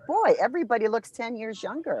alignment. Boy, everybody looks 10 years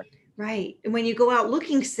younger. right. And when you go out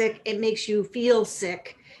looking sick, it makes you feel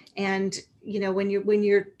sick. And when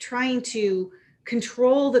you're trying to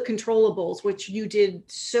control the controllables, which you did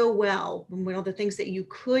so well, one of the things that you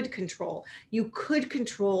could control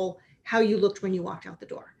how you looked when you walked out the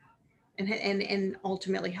door, and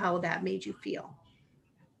ultimately how that made you feel.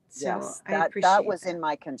 So Yes, I that appreciate was that. in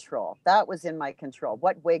my control. That was in my control.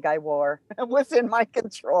 What wig I wore was in my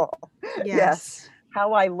control. Yes. Yes.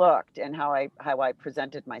 How I looked and how I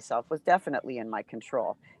presented myself was definitely in my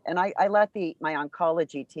control. And I let the my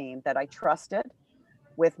oncology team that I trusted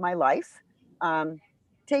with my life um,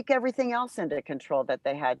 take everything else into control that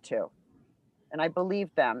they had to. And I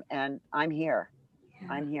believed them, and I'm here.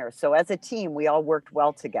 Yeah. I'm here. So as a team, we all worked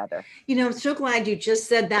well together. I'm so glad you just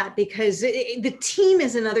said that, because the team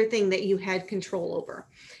is another thing that you had control over.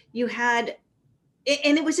 You had,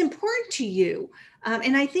 and it was important to you.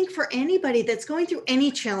 And I think for anybody that's going through any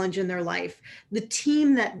challenge in their life, the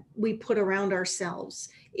team that we put around ourselves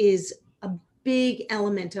is a big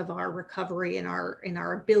element of our recovery and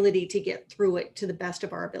our ability to get through it to the best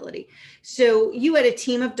of our ability. So you had a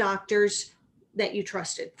team of doctors that you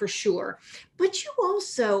trusted for sure, but you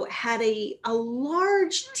also had a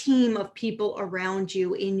large team of people around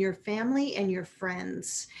you in your family and your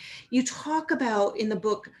friends. You talk about in the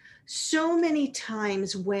book so many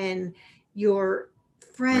times when your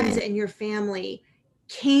friends and your family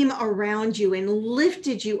came around you and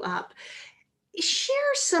lifted you up.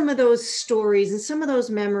 Share some of those stories and some of those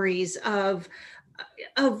memories of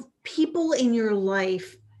people in your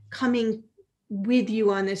life coming with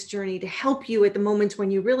you on this journey to help you at the moments when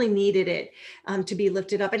you really needed it, to be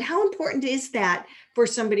lifted up. And how important is that for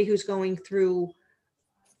somebody who's going through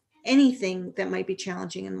anything that might be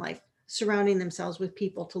challenging in life, surrounding themselves with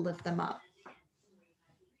people to lift them up?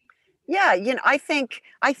 Yeah, I think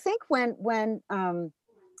when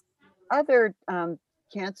other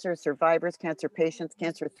cancer survivors, cancer patients,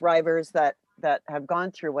 cancer thrivers that have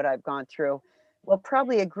gone through what I've gone through will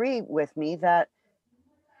probably agree with me that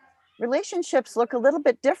relationships look a little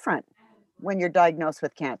bit different when you're diagnosed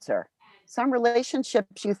with cancer. Some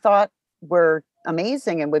relationships you thought were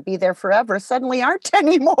amazing and would be there forever suddenly aren't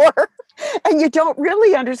anymore. And you don't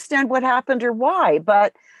really understand what happened or why.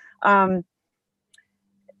 But um,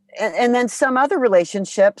 and then some other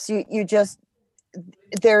relationships, you just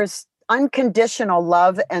there's unconditional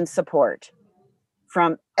love and support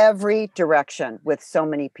from every direction with so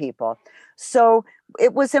many people. So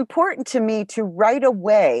it was important to me to right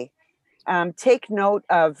away take note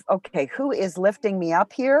of, okay, who is lifting me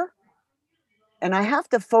up here? And I have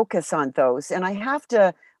to focus on those, and I have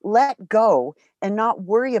to let go and not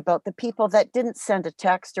worry about the people that didn't send a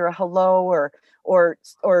text or a hello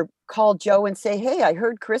or call Joe and say, "Hey, I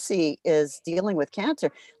heard Chrissy is dealing with cancer."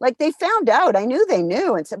 Like they found out, I knew they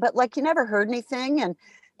knew, and said, but like you never heard anything,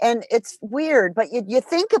 and it's weird. But you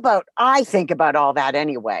think about, I think about all that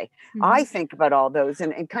anyway. I Mhm. think about all those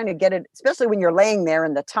and kind of get it, especially when you're laying there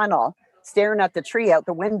in the tunnel staring at the tree out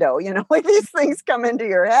the window. Like these things come into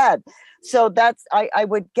your head. So that's I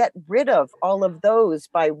would get rid of all of those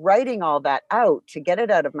by writing all that out to get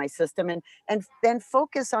it out of my system and then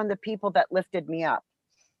focus on the people that lifted me up.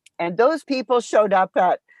 And those people showed up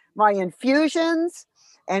at my infusions,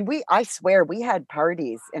 and I swear we had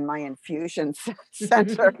parties in my infusion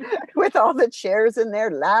center with all the chairs in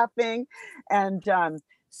there laughing. And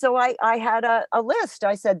so I had a list.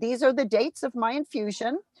 I said, these are the dates of my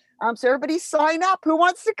infusion. So everybody sign up. Who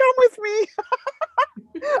wants to come with me?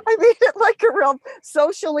 I made it like a real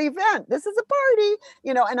social event. This is a party.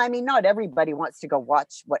 And I mean, not everybody wants to go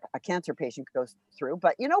watch what a cancer patient goes through,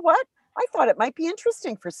 but you know what? I thought it might be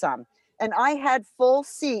interesting for some. And I had full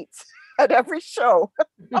seats at every show.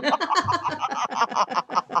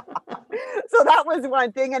 So that was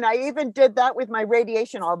one thing. And I even did that with my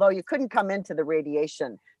radiation, although you couldn't come into the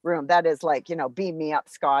radiation room. That is like, beam me up,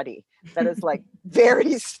 Scotty. That is like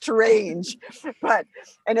very strange,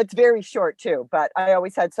 and it's very short too. But I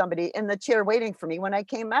always had somebody in the chair waiting for me when I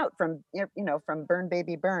came out from Burn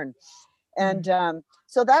Baby Burn. And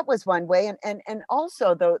so that was one way. And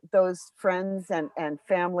also those friends and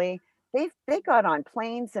family, they got on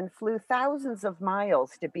planes and flew thousands of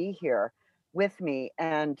miles to be here with me,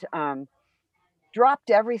 and dropped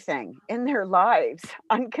everything in their lives.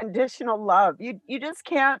 Unconditional love. You just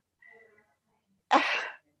can't.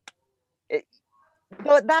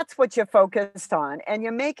 So that's what you focused on, and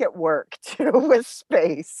you make it work too with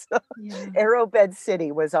space. Yeah. Aerobed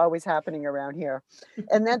City was always happening around here.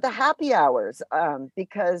 And then the happy hours,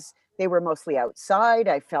 because they were mostly outside,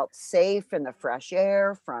 I felt safe in the fresh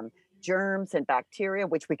air from germs and bacteria,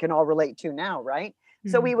 which we can all relate to now, right?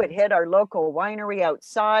 So we would hit our local winery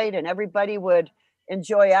outside, and everybody would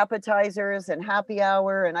enjoy appetizers and happy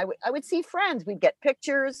hour. And I would see friends, we'd get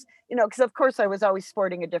pictures, because of course I was always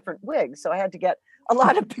sporting a different wig. So I had to get a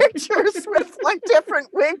lot of pictures with like different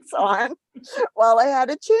wigs on while I had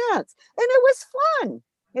a chance. And it was fun.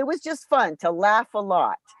 It was just fun to laugh a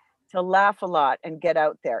lot, and get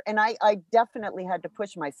out there. And I definitely had to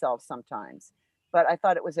push myself sometimes, but I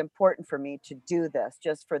thought it was important for me to do this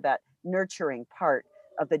just for that nurturing part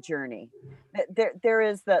of the journey. There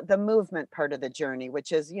is the movement part of the journey,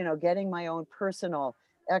 which is, getting my own personal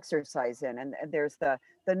exercise in. And there's the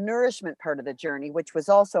nourishment part of the journey, which was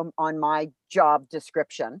also on my job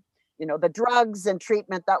description. The drugs and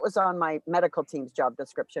treatment, that was on my medical team's job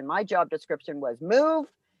description. My job description was move.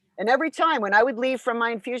 And every time when I would leave from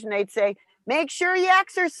my infusion, they'd say, make sure you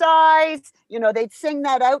exercise. They'd sing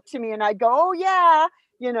that out to me and I'd go, oh yeah,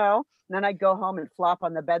 and then I'd go home and flop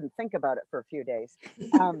on the bed and think about it for a few days.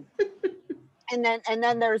 And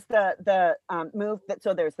then there's the move.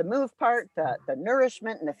 So there's the move part, the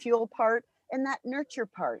nourishment and the fuel part, and that nurture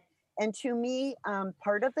part. And to me,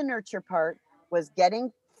 part of the nurture part was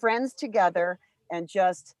getting friends together and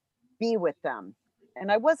just be with them.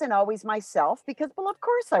 And I wasn't always myself because, well, of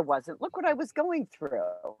course I wasn't. Look what I was going through.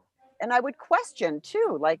 And I would question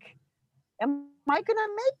too, like, am I going to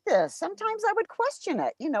make this? Sometimes I would question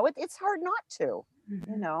it. It's hard not to,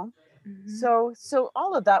 So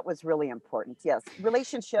all of that was really important. Yes.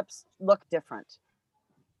 Relationships look different.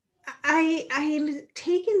 I am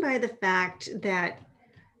taken by the fact that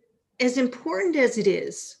as important as it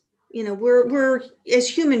is, we're as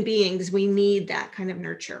human beings, we need that kind of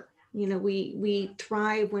nurture. We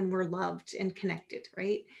thrive when we're loved and connected,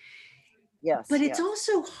 right? Yes. But it's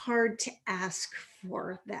also hard to ask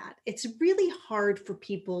for that. It's really hard for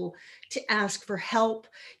people to ask for help,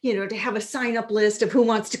 to have a sign up list of who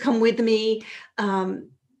wants to come with me.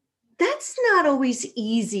 That's not always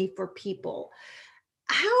easy for people.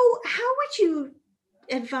 How would you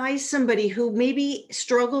advise somebody who maybe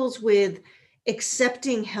struggles with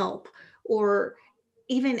accepting help or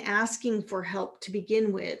even asking for help to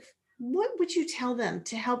begin with? What would you tell them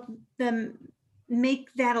to help them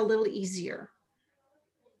make that a little easier?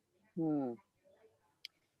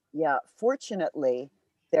 Yeah, fortunately,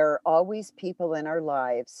 there are always people in our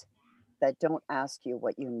lives that don't ask you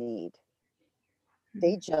what you need.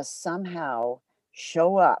 They just somehow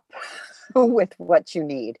show up with what you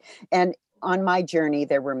need. And on my journey,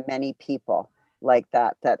 there were many people like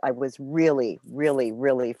that I was really, really,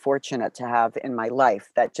 really fortunate to have in my life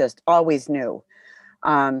that just always knew.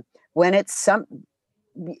 When it's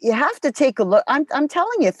you have to take a look. I'm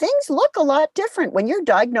telling you, things look a lot different when you're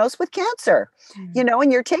diagnosed with cancer,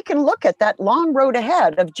 and you're taking a look at that long road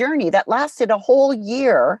ahead of journey that lasted a whole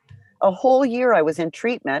year. I was in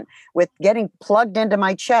treatment with getting plugged into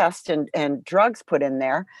my chest and drugs put in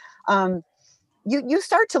there. You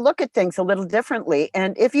start to look at things a little differently.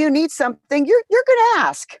 And if you need something, you're going to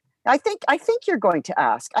ask. I think you're going to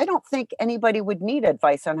ask. I don't think anybody would need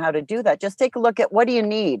advice on how to do that. Just take a look at what do you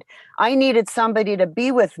need? I needed somebody to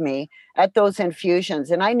be with me at those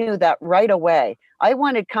infusions. And I knew that right away. I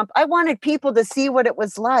wanted people to see what it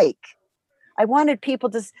was like. I'd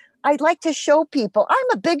like to show people.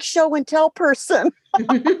 I'm a big show and tell person. And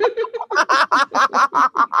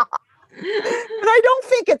I don't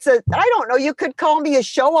think I don't know, you could call me a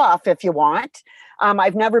show off if you want.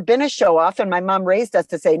 I've never been a show off, and my mom raised us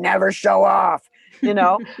to say, never show off,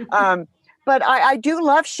 but I do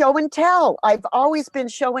love show and tell. I've always been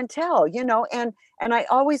show and tell, and I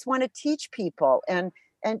always want to teach people. And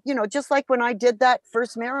just like when I did that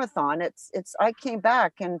first marathon, I came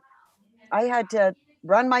back and I had to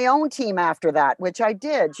run my own team after that, which I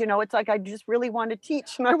did. It's like I just really want to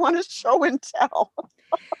teach and I want to show and tell.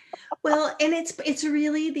 Well, and it's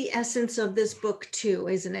really the essence of this book too,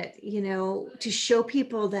 isn't it? To show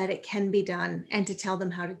people that it can be done and to tell them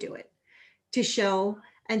how to do it, to show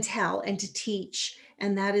and tell and to teach.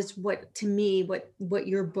 And that is what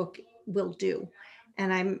your book will do.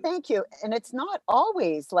 And Thank you. And it's not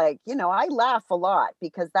always like, I laugh a lot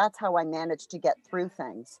because that's how I manage to get through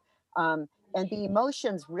things. And the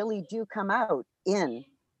emotions really do come out in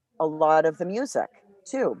a lot of the music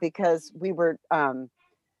too, because we were,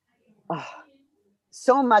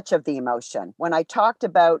 so much of the emotion. When I talked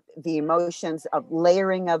about the emotions of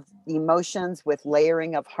layering of emotions with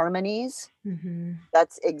layering of harmonies,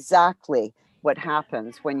 that's exactly what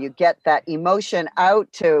happens when you get that emotion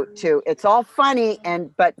out to it's all funny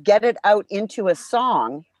but get it out into a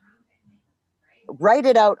song, write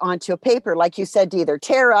it out onto a paper, like you said, to either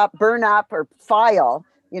tear up, burn up, or file,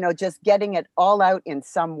 just getting it all out in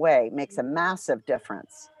some way makes a massive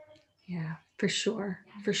difference. Yeah, for sure.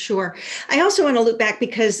 For sure. I also want to look back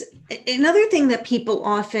because another thing that people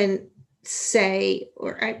often say,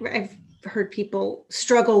 or I've heard people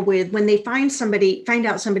struggle with when they find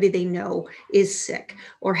out somebody they know is sick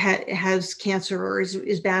or has cancer or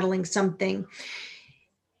is battling something.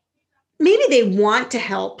 Maybe they want to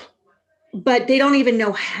help, but they don't even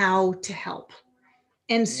know how to help.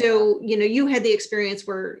 And so, you had the experience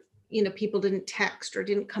where, people didn't text or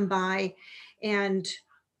didn't come by. And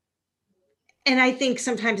I think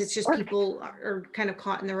sometimes it's just people are kind of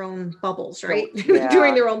caught in their own bubbles, right? Yeah.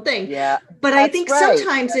 Doing their own thing. Yeah. But I think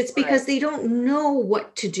sometimes That's it's because they don't know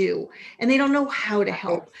what to do and they don't know how to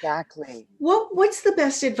help. Exactly. What's the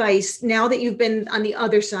best advice now that you've been on the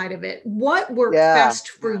other side of it? What worked best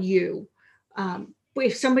for you?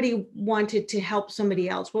 If somebody wanted to help somebody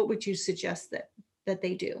else, what would you suggest that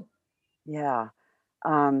they do? Yeah.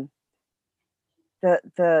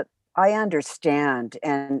 I understand,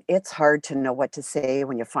 and it's hard to know what to say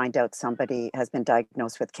when you find out somebody has been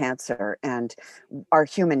diagnosed with cancer, and our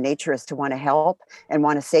human nature is to want to help and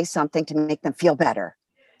want to say something to make them feel better.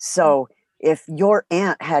 So if your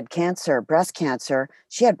aunt had cancer, breast cancer,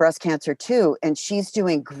 she had breast cancer too, and she's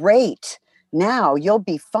doing great now, you'll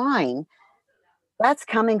be fine. That's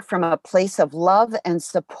coming from a place of love and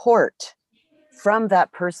support from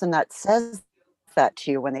that person that says that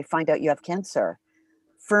to you when they find out you have cancer.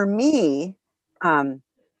 For me,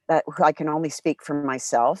 that I can only speak for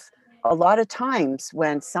myself, a lot of times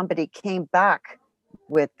when somebody came back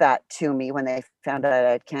with that to me when they found out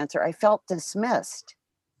I had cancer, I felt dismissed.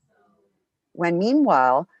 When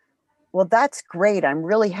meanwhile, well, that's great. I'm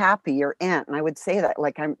really happy, your aunt. And I would say that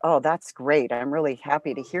like, that's great. I'm really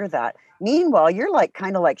happy to hear that. Meanwhile, you're like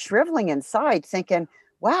kind of like shriveling inside thinking,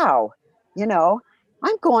 wow,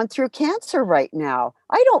 I'm going through cancer right now.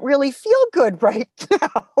 I don't really feel good right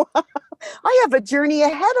now. I have a journey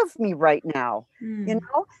ahead of me right now,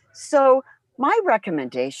 So my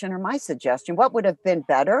recommendation or my suggestion, what would have been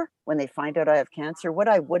better when they find out I have cancer, what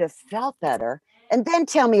I would have felt better, and then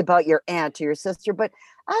tell me about your aunt or your sister, but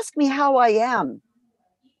ask me how I am.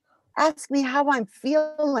 Ask me how I'm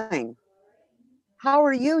feeling. How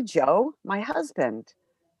are you, Joe, my husband?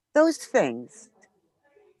 Those things.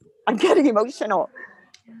 I'm getting emotional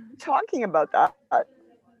talking about that.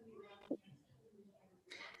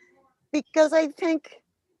 Because I think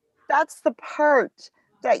that's the part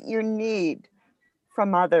that you need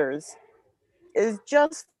from others is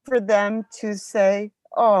just for them to say,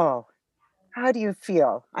 oh, how do you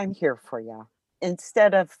feel? I'm here for you.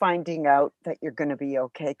 Instead of finding out that you're going to be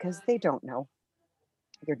okay, because they don't know.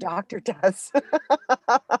 Your doctor does.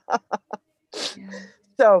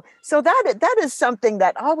 So that is something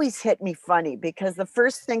that always hit me funny, because the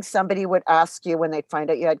first thing somebody would ask you when they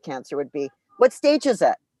find out you had cancer would be, what stage is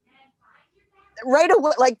it? Right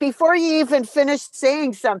away, like before you even finished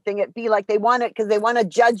saying something, it'd be like they want it because they want to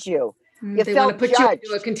judge you. They want to put you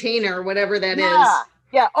into a container or whatever that is.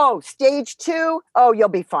 Yeah. Oh, stage 2. Oh, you'll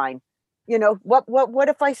be fine. What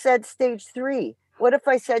if I said stage 3? What if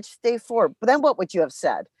I said stage 4? But then what would you have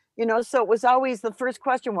said? So it was always the first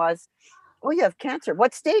question was, oh, you have cancer.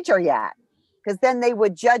 What stage are you at? Because then they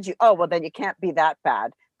would judge you. Oh, well, then you can't be that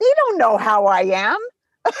bad. They don't know how I am.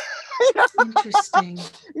 Interesting.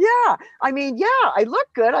 Yeah. I mean, I look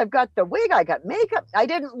good. I've got the wig. I got makeup. I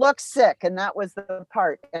didn't look sick. And that was the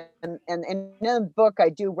part. And in the book, I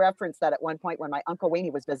do reference that at one point when my Uncle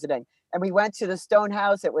Wayne was visiting. And we went to the Stone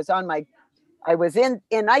House. It was I was in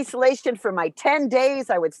isolation for my 10 days.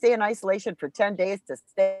 I would stay in isolation for 10 days to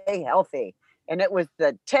stay healthy. And it was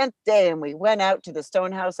the 10th day. And we went out to the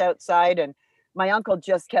Stone House outside, and my uncle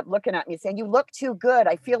just kept looking at me saying, you look too good.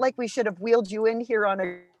 I feel like we should have wheeled you in here on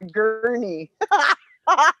a gurney.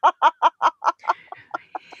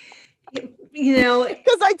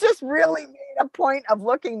 Because I just really made a point of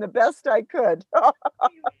looking the best I could.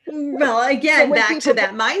 Well, again, so back to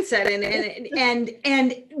that mindset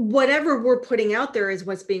and whatever we're putting out there is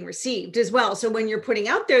what's being received as well. So when you're putting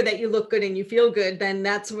out there that you look good and you feel good, then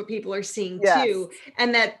that's what people are seeing too.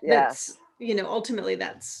 And that's, ultimately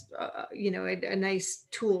that's, a nice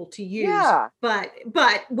tool to use. Yeah. But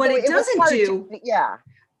what it doesn't do,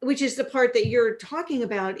 which is the part that you're talking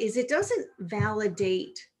about, is it doesn't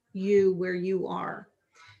validate you where you are.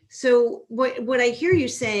 So what I hear you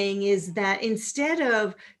saying is that instead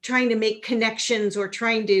of trying to make connections or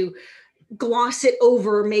trying to gloss it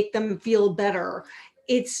over, make them feel better,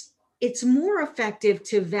 it's it's more effective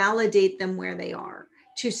to validate them where they are,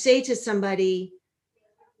 to say to somebody,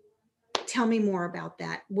 tell me more about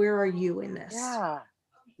that. Where are you in this? Yeah.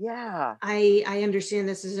 Yeah. I understand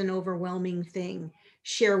this is an overwhelming thing.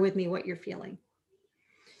 Share with me what you're feeling.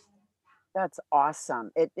 That's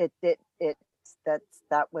awesome.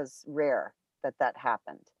 That was rare that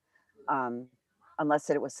happened. Um, unless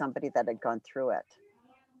it was somebody that had gone through it.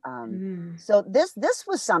 Mm, So this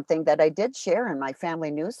was something that I did share in my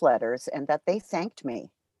family newsletters, and that they thanked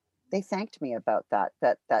me. They thanked me about that.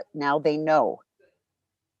 That now they know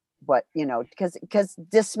what, because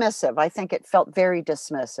dismissive. I think it felt very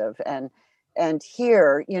dismissive, and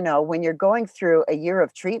here, when you're going through a year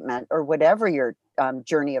of treatment or whatever your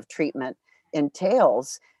journey of treatment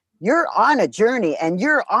entails, you're on a journey and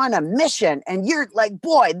you're on a mission, and you're like,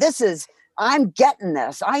 boy, I'm getting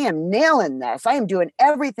this. I am nailing this. I am doing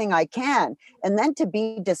everything I can. And then to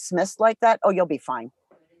be dismissed like that, oh, you'll be fine.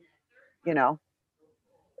 You know,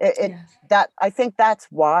 it yes. that I think that's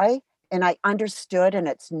why. And I understood, and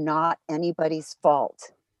it's not anybody's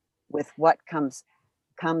fault with what comes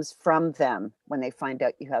from them when they find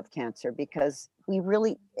out you have cancer, because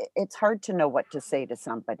it's hard to know what to say to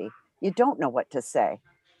somebody. You don't know what to say.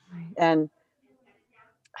 Right. And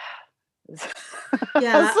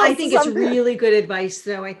Yeah, so I think it's really good advice,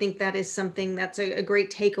 though. I think that is something that's a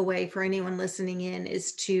great takeaway for anyone listening in,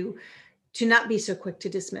 is to not be so quick to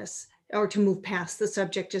dismiss or to move past the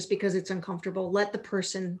subject just because it's uncomfortable. Let the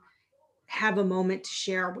person have a moment to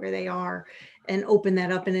share where they are and open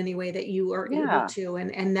that up in any way that you are able yeah. to.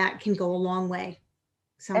 And that can go a long way.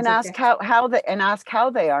 Sounds And like ask that. how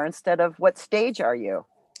they are, instead of what stage are you,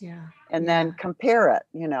 Yeah. and Yeah. then compare it.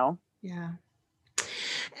 Yeah.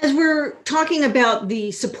 As we're talking about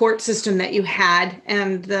the support system that you had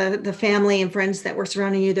and the family and friends that were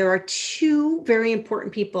surrounding you, there are two very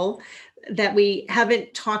important people that we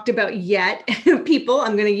haven't talked about yet. People,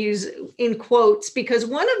 I'm going to use in quotes, because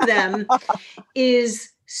one of them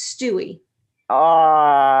is Stewie.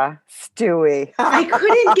 Ah, Stewie. I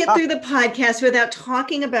couldn't get through the podcast without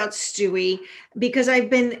talking about Stewie, because I've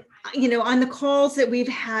been, on the calls that we've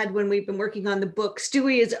had when we've been working on the book,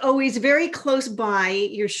 Stewie is always very close by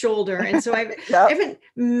your shoulder. And so I Yep. haven't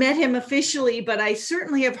met him officially, but I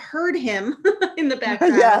certainly have heard him in the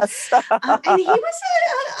background. Yes. And he was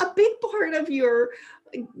a big part of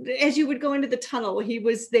as you would go into the tunnel, he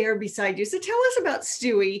was there beside you. So tell us about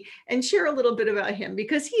Stewie and share a little bit about him,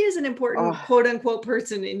 because he is an important Oh, quote unquote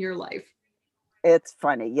person in your life. it's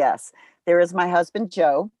funny. Yes. There is my husband,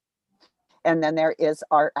 Joe. And then there is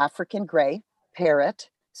our African gray parrot,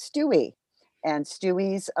 Stewie. And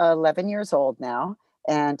Stewie's 11 years old now,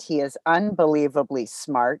 and he is unbelievably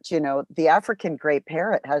smart. The African gray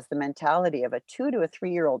parrot has the mentality of a 2 to a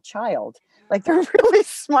 3-year-old child. Like, they're really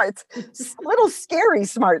smart, a little scary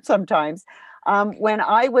smart sometimes. When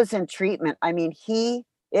I was in treatment, I mean,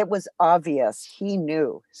 it was obvious he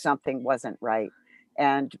knew something wasn't right.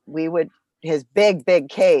 And his big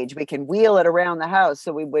cage, we can wheel it around the house.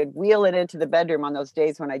 So we would wheel it into the bedroom on those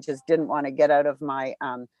days when I just didn't want to get out of my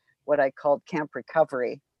what I called camp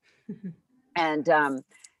recovery. And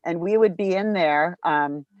we would be in there,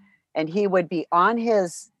 and he would be on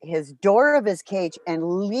his door of his cage and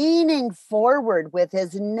leaning forward with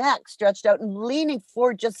his neck stretched out and leaning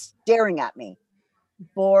forward, just staring at me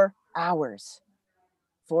 4 hours.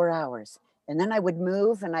 4 hours. And then I would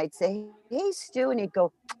move and I'd say, "Hey, Stu," and he'd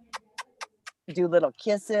go, do little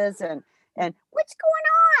kisses, and "What's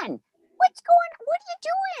going on? What are you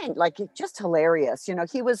doing?" Like, it's just hilarious.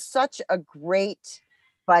 He was such a great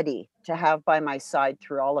buddy to have by my side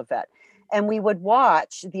through all of it. And we would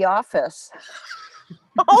watch The Office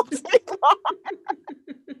all day long.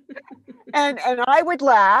 And I would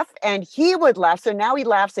laugh and he would laugh. So now he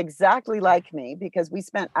laughs exactly like me, because we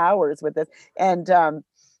spent hours with this. And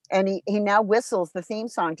he now whistles the theme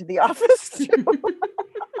song to The Office too.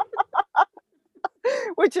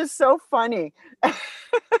 Which is so funny.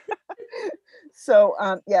 So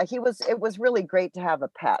yeah, it was really great to have a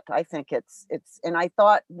pet. I think and I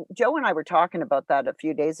thought, Joe and I were talking about that a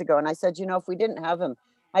few days ago, and I said, if we didn't have him,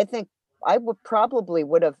 I think I would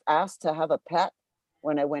have asked to have a pet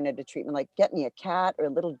when I went into treatment, like, get me a cat or a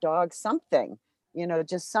little dog, something,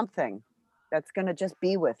 just something that's going to just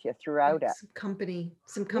be with you throughout it. Some company,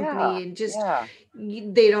 Yeah, and just, yeah.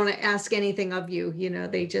 they don't ask anything of you,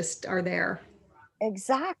 they just are there.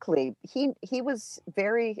 Exactly. He was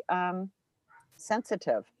very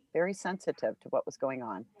sensitive. very sensitive to what was going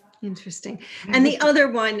on. Interesting. And the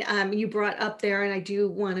other one you brought up there, and I do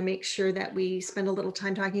want to make sure that we spend a little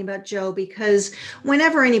time talking about Joe, because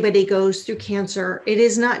whenever anybody goes through cancer, it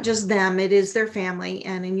is not just them, it is their family.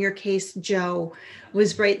 And in your case, Joe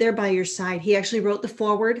was right there by your side. He actually wrote the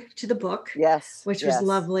foreword to the book, Yes. which was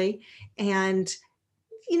lovely. And,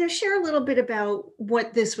 share a little bit about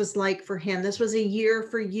what this was like for him. This was a year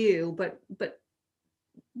for you, but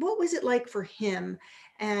what was it like for him?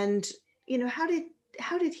 And, how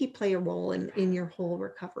did he play a role in your whole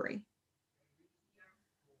recovery?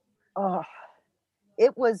 Oh,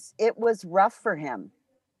 it was rough for him.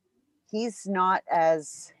 He's not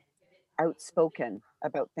as outspoken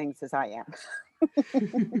about things as I am.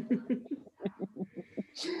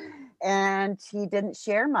 And he didn't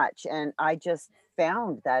share much. And I just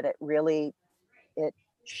found that it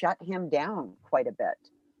shut him down quite a bit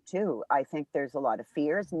too. I think there's a lot of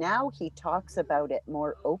fears. Now he talks about it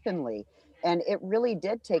more openly, and it really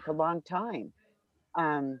did take a long time.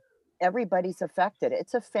 Um, Everybody's affected.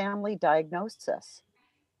 It's a family diagnosis.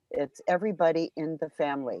 It's everybody in the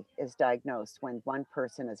family is diagnosed when one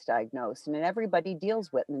person is diagnosed, and then everybody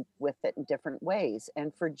deals with it in different ways.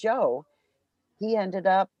 And for Joe, he ended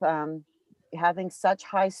up having such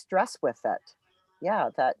high stress with it. Yeah,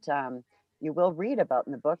 that you will read about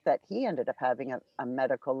in the book that he ended up having a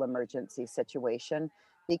medical emergency situation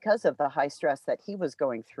because of the high stress that he was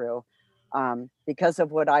going through, because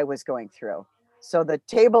of what I was going through. So the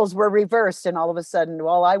tables were reversed, and all of a sudden,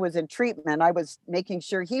 while I was in treatment, I was making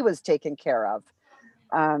sure he was taken care of.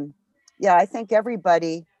 Um, yeah, I think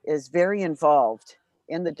everybody is very involved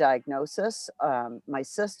in the diagnosis. My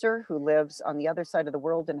sister, who lives on the other side of the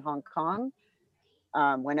world in Hong Kong,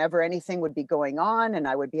 whenever anything would be going on and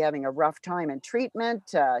I would be having a rough time in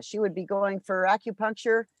treatment, she would be going for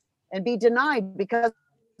acupuncture and be denied because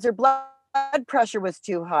her blood pressure was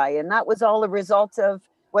too high. And that was all a result of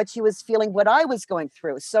what she was feeling, what I was going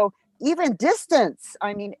through. So even distance,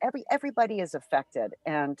 I mean, everybody is affected.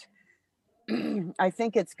 And I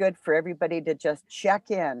think it's good for everybody to just check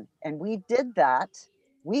in. And we did that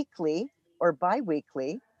weekly or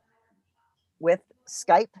bi-weekly with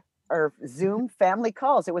Skype or Zoom family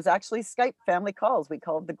calls. It was actually Skype family calls. We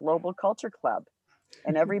called the Global Culture Club.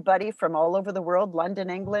 And everybody from all over the world, London,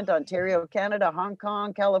 England, Ontario, Canada, Hong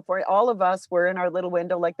Kong, California, all of us were in our little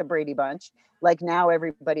window like the Brady Bunch, like now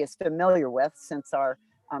everybody is familiar with since our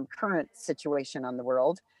current situation on the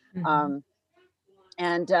world. Mhm.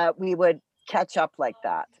 And we would catch up like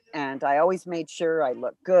that. And I always made sure I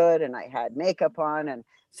looked good and I had makeup on. And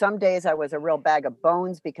some days I was a real bag of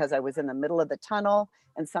bones because I was in the middle of the tunnel.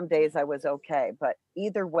 And some days I was okay. But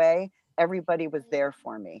either way, everybody was there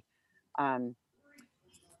for me. Um,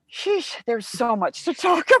 Sheesh, there's so much to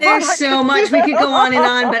talk about. There's so much we could go on and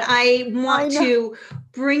on, but I I want know. to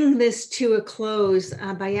bring this to a close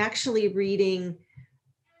by actually reading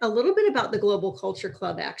a little bit about the Global Culture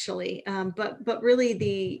Club, actually, but really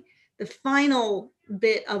the final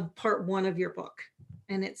bit of part one of your book,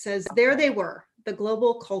 and it says, "There they were, the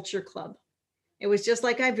Global Culture Club. It was just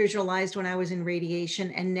like I visualized when I was in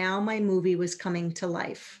radiation, and now my movie was coming to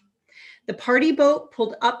life. The party boat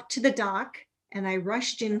pulled up to the dock, and I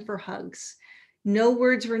rushed in for hugs. No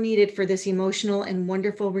words were needed for this emotional and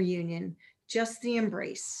wonderful reunion, just the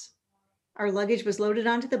embrace. Our luggage was loaded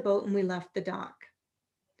onto the boat, and we left the dock.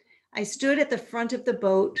 I stood at the front of the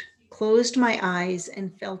boat, closed my eyes,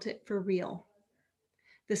 and felt it for real.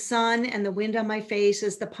 The sun and the wind on my face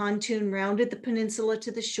as the pontoon rounded the peninsula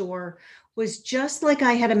to the shore was just like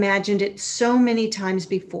I had imagined it so many times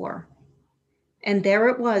before. And there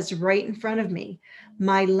it was right in front of me.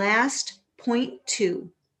 My last point two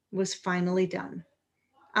was finally done.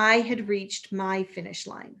 I had reached my finish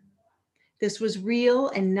line. This was real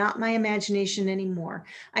and not my imagination anymore.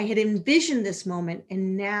 I had envisioned this moment,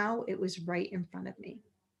 and now it was right in front of me.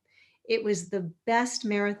 It was the best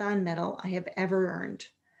marathon medal I have ever earned.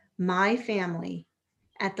 My family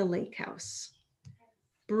at the lake house.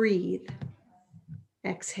 Breathe,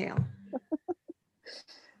 exhale."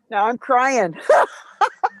 Now I'm crying.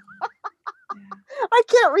 I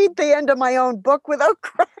can't read the end of my own book without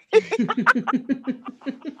crying.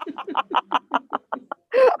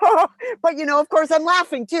 But of course, I'm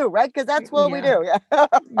laughing too, right? Because that's what we Yeah, do. Yeah.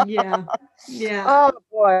 yeah, yeah. Oh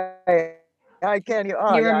boy, I can't.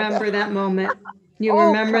 Oh You yeah. remember that moment. You Oh,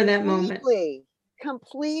 remember that moment. completely,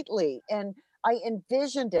 completely. And I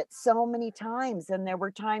envisioned it so many times, and there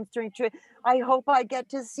were times during trip. I hope I get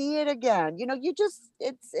to see it again. You just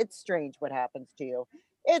it's strange what happens to you.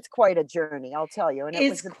 It's quite a journey, I'll tell you. And it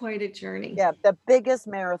was It's quite a journey. the biggest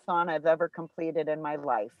marathon I've ever completed in my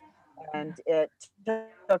life. And it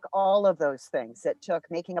took all of those things. It took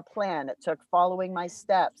making a plan. It took following my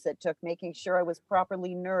steps. It took making sure I was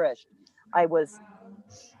properly nourished. I was,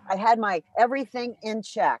 I had my everything in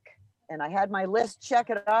check, and I had my list, check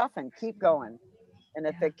it off and keep going. And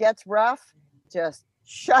if it gets rough, just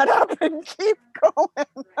shut up and keep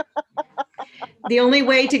going. The only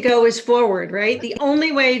way to go is forward, right? The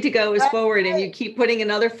only way to go is That's forward, and you right. keep putting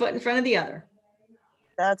another foot in front of the other.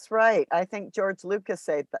 That's right. I think George Lucas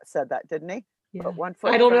said that, didn't he? Yeah. Put one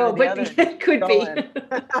foot I in don't front know, of the but other and it could be. going.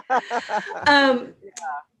 um,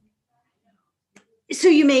 so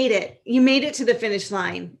you made it. You made it to the finish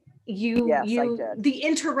line. Yes, I did. The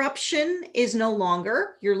interruption is no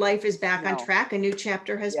longer. Your life is back on No. track. A new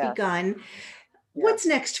chapter has Yes. begun. What's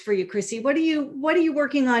Yes. next for you, Chrissy? What are you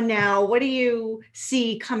working on now? What do you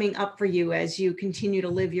see coming up for you as you continue to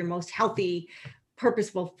live your most healthy,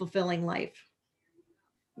 purposeful, fulfilling life?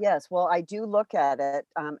 Yes, well, I do look at it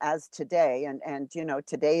as today, and you know,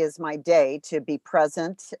 today is my day to be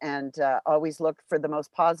present and always look for the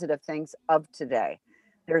most positive things of today.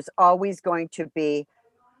 There's always going to be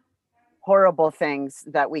horrible things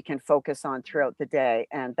that we can focus on throughout the day,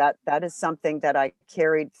 and that is something that I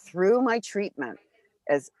carried through my treatment.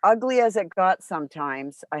 As ugly as it got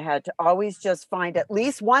sometimes, I had to always just find at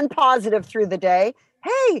least one positive through the day.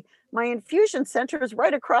 Hey, my infusion center is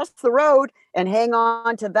right across the road, and hang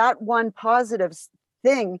on to that one positive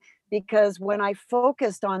thing, because when I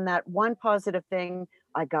focused on that one positive thing,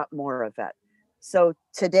 I got more of it. So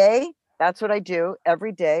today, that's what I do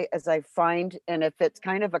every day as I find, and if it's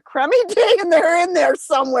kind of a crummy day and they're in there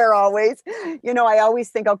somewhere always, you know, I always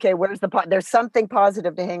think, okay, where's there's something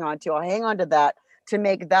positive to hang on to. I'll hang on to that to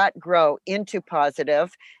make that grow into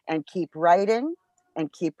positive and keep writing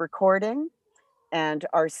and keep recording. And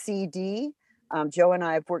our CD, Joe and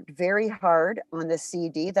I have worked very hard on the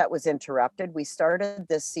CD that was interrupted. We started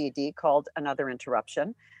this CD called Another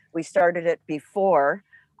Interruption. We started it before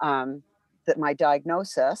that my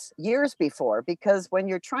diagnosis, years before, because when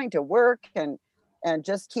you're trying to work and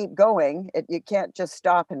just keep going, you can't just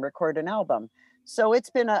stop and record an album. So it's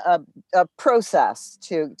been a process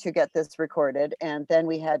to get this recorded. And then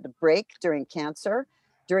we had to break during cancer.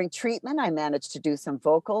 During treatment, I managed to do some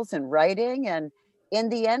vocals and writing. And in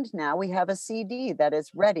the end, now we have a CD that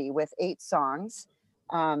is ready with 8 songs,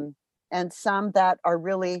 and some that are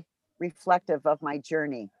really reflective of my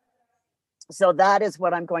journey. So that is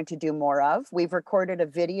what I'm going to do more of. We've recorded a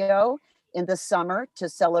video in the summer to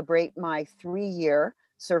celebrate my 3-year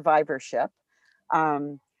survivorship.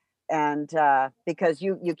 Um, and because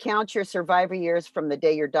you count your survivor years from the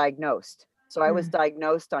day you're diagnosed. So I was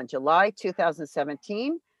diagnosed on July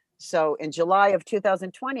 2017. So in July of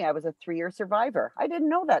 2020, I was a 3-year survivor. I didn't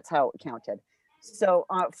know that's how it counted. So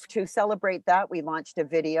to celebrate that, we launched a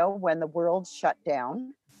video, When the World Shut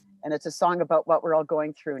Down. And it's a song about what we're all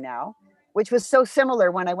going through now, which was so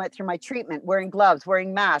similar when I went through my treatment, wearing gloves,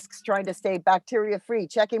 wearing masks, trying to stay bacteria free,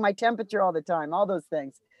 checking my temperature all the time, all those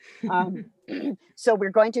things. So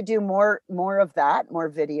we're going to do more of that,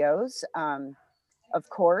 more videos. Of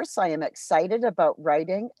course, I am excited about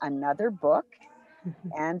writing another book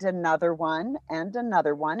and another one and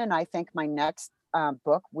another one. And I think my next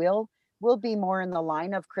book will be more in the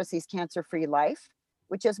line of Chrissy's Cancer-Free Life,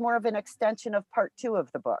 which is more of an extension of part 2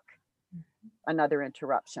 of the book, Another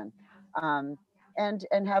Interruption. And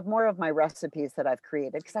have more of my recipes that I've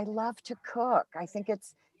created, because I love to cook. I think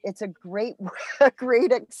it's a great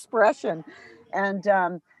great expression. And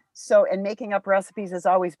and making up recipes has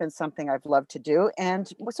always been something I've loved to do.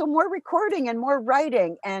 And so more recording and more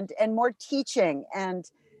writing and more teaching and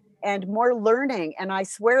more learning. And I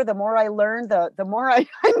swear the more I learn, the more I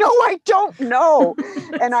know I don't know.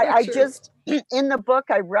 And I just, in the book,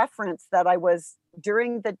 I reference that I was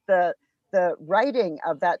during the writing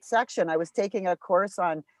of that section, I was taking a course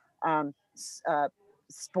on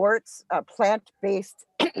sports, plant-based,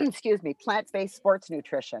 excuse me, plant-based sports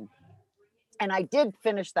nutrition. And I did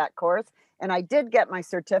finish that course and I did get my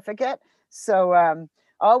certificate. So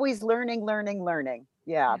always learning, learning, learning.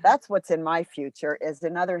 Yeah, that's what's in my future, is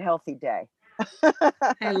another healthy day.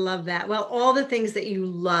 I love that. Well, all the things that you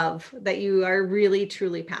love, that you are really,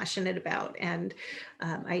 truly passionate about. And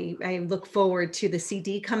I look forward to the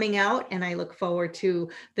CD coming out, and I look forward to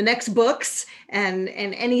the next books and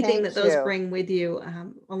anything that those bring with you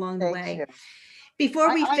along the way. You.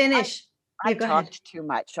 Before we finish, I talked too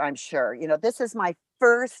much, I'm sure. You know, this is my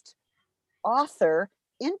first author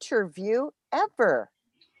interview ever.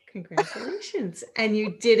 Congratulations. And you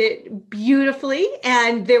did it beautifully.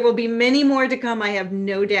 And there will be many more to come, I have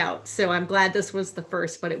no doubt. So I'm glad this was the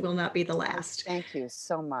first, but it will not be the last. Thank you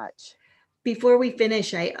so much. Before we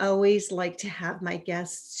finish, I always like to have my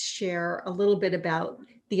guests share a little bit about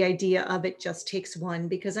the idea of it just takes one,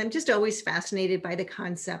 because I'm just always fascinated by the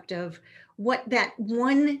concept of what that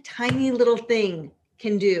one tiny little thing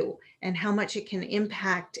can do and how much it can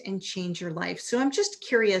impact and change your life. So I'm just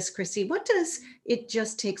curious, Chrissy, what does it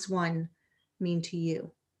just takes one mean to you?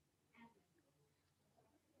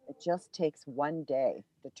 It just takes one day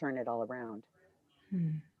to turn it all around.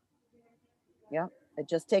 Hmm. Yeah. It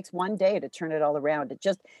just takes one day to turn it all around. It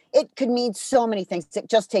could mean so many things. It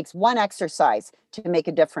just takes one exercise to make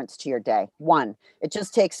a difference to your day. One. It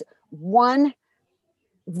just takes one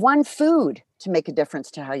food to make a difference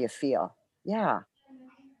to how you feel. Yeah.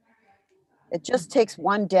 It just takes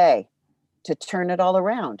one day to turn it all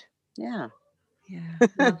around. Yeah. Yeah,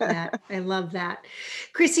 love that. I love that.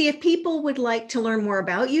 Chrissy, if people would like to learn more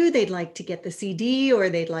about you, they'd like to get the CD or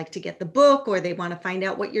they'd like to get the book or they want to find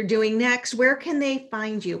out what you're doing next, where can they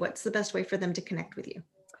find you? What's the best way for them to connect with you?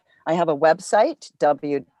 I have a website,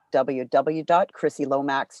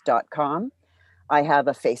 www.chrissylomax.com. I have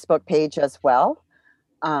a Facebook page as well.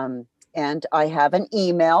 And I have an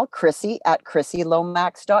email,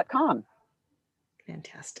 chrissy@chrissylomax.com.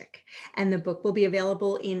 Fantastic. And the book will be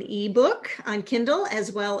available in ebook on Kindle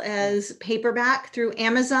as well as paperback through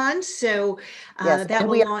Amazon. So Yes, that and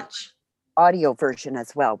will we have launch. audio version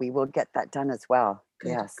as well. We will get that done as well. Good.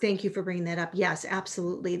 Yes. Thank you for bringing that up. Yes,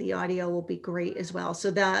 absolutely. The audio will be great as well. So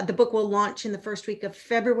the book will launch in the first week of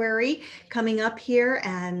February coming up here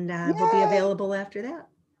and will be Yay! available after that.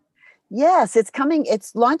 Yes, it's coming.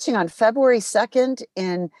 It's launching on February 2nd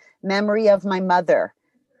in memory of my mother.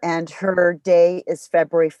 And her day is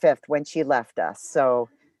February 5th when she left us. So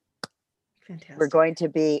we're going Fantastic. to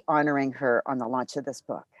be honoring her on the launch of this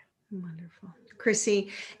book. Wonderful. Chrissy,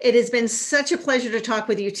 it has been such a pleasure to talk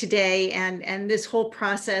with you today. And this whole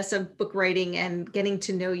process of book writing and getting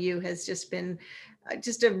to know you has just been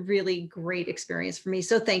just a really great experience for me.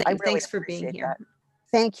 So thank I you. really Thanks for being appreciate here. that.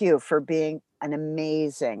 Thank you for being an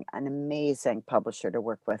amazing publisher to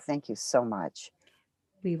work with. Thank you so much.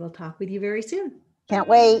 We will talk with you very soon. Can't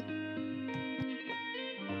wait.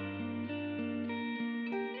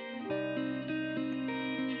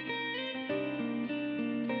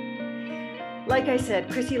 Like I said,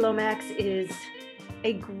 Chrissy Lomax is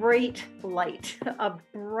a great light, a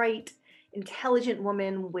bright, intelligent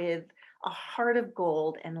woman with a heart of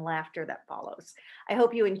gold and laughter that follows. I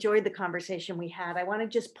hope you enjoyed the conversation we had. I want to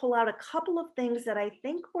just pull out a couple of things that I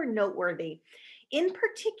think were noteworthy. In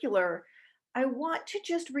particular, I want to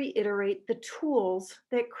just reiterate the tools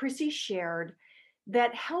that Chrissy shared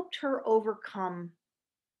that helped her overcome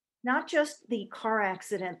not just the car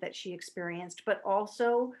accident that she experienced, but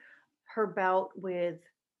also her bout with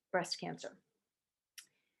breast cancer.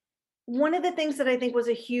 One of the things that I think was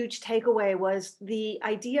a huge takeaway was the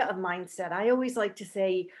idea of mindset. I always like to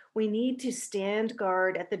say we need to stand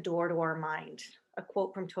guard at the door to our mind. A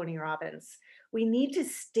quote from Tony Robbins. We need to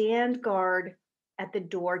stand guard at the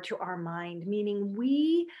door to our mind, meaning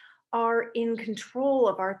we are in control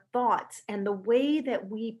of our thoughts and the way that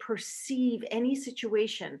we perceive any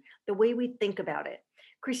situation, the way we think about it.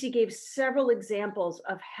 Chrissy gave several examples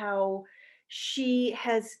of how she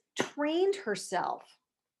has trained herself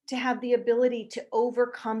to have the ability to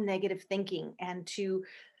overcome negative thinking and to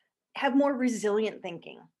have more resilient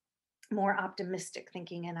thinking, more optimistic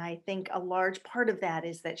thinking. And I think a large part of that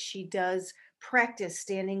is that she does practice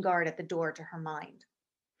standing guard at the door to her mind.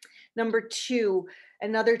 Number two,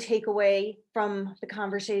 another takeaway from the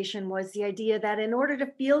conversation was the idea that in order to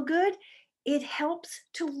feel good, it helps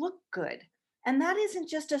to look good. And that isn't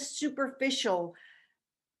just a superficial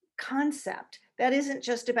concept. That isn't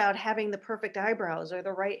just about having the perfect eyebrows or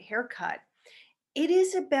the right haircut. It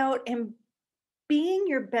is about being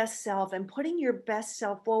your best self and putting your best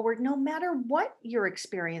self forward no matter what you're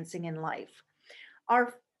experiencing in life.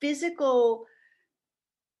 Our physical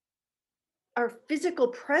our physical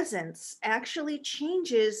presence actually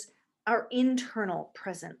changes our internal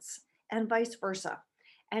presence and vice versa.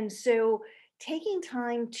 And so taking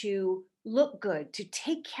time to look good, to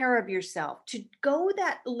take care of yourself, to go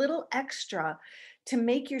that little extra to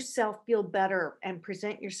make yourself feel better and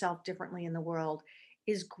present yourself differently in the world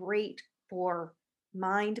is great for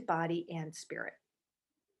mind, body, and spirit.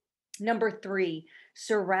 Number three,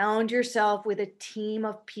 surround yourself with a team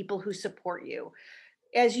of people who support you.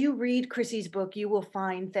 As you read Chrissy's book, you will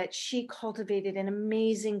find that she cultivated an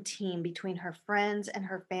amazing team between her friends and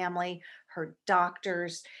her family, her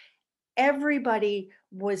doctors. Everybody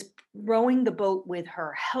was rowing the boat with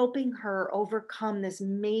her, helping her overcome this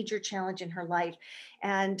major challenge in her life.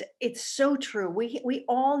 And it's so true. We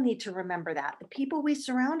all need to remember that. The people we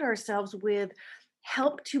surround ourselves with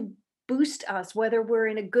help to boost us, whether we're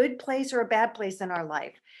in a good place or a bad place in our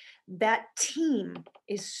life. That team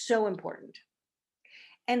is so important.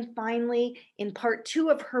 And finally, in part 2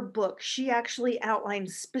 of her book, she actually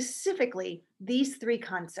outlines specifically these 3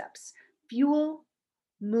 concepts: fuel,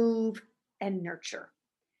 move, and nurture.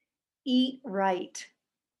 Eat right,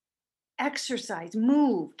 exercise,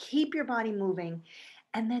 move, keep your body moving,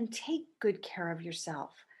 and then take good care of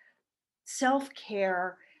yourself.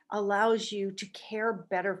 Self-care allows you to care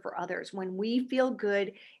better for others. When we feel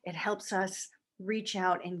good, it helps us reach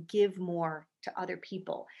out and give more to other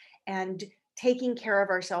people. And taking care of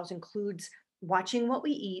ourselves includes watching what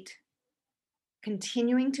we eat,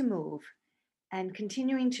 continuing to move, and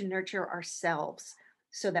continuing to nurture ourselves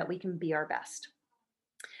so that we can be our best.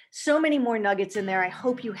 So many more nuggets in there. I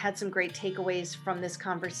hope you had some great takeaways from this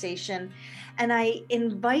conversation. And I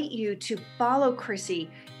invite you to follow Chrissy.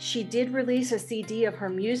 She did release a CD of her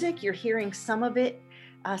music. You're hearing some of it,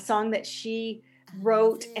 a song that she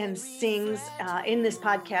wrote and sings in this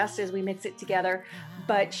podcast as we mix it together.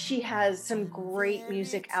 But she has some great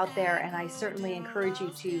music out there, and I certainly encourage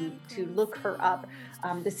you to look her up.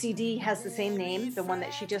 The CD has the same name, the one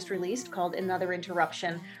that she just released, called Another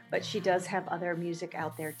Interruption, but she does have other music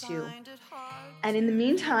out there too. And in the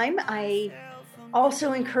meantime, I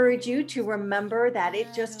also encourage you to remember that it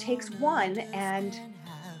just takes one, and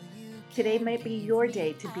today might be your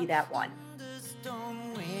day to be that one.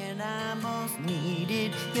 I most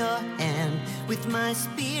needed your hand with my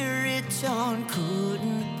spirit torn,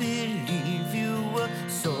 couldn't believe you were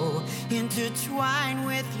so intertwined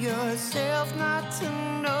with yourself, not to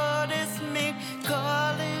notice me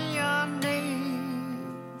calling your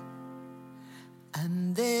name.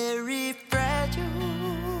 I'm very fragile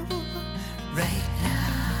right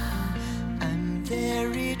now, I'm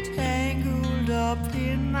very tangled up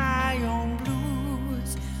in my own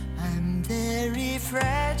blues, I'm very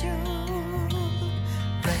fragile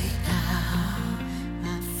right now.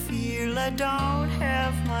 I feel I don't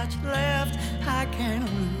have much left I can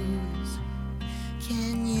lose.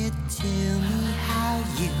 Can you tell me how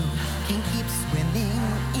you can keep swimming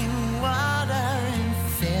in water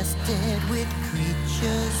infested with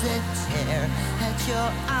creatures that tear at your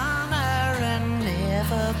honor and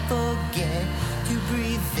never forget to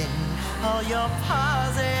breathe in all your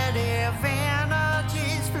positive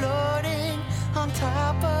energies floating on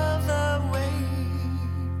top of the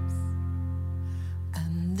waves?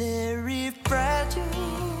 I'm very fragile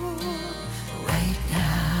right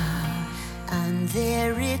now, I'm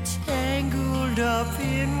very tangled up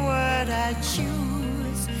in what I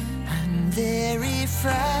choose, I'm very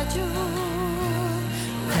fragile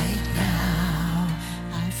right now.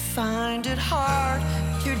 I find it hard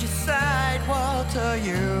to decide what to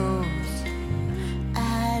use.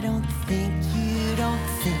 I don't think you don't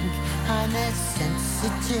think I'm as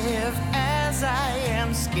sensitive as I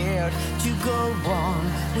am scared to go on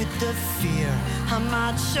with the fear. I'm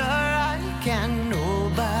not sure I can.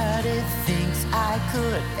 Nobody thinks I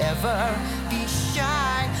could ever be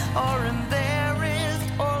shy or embarrassed.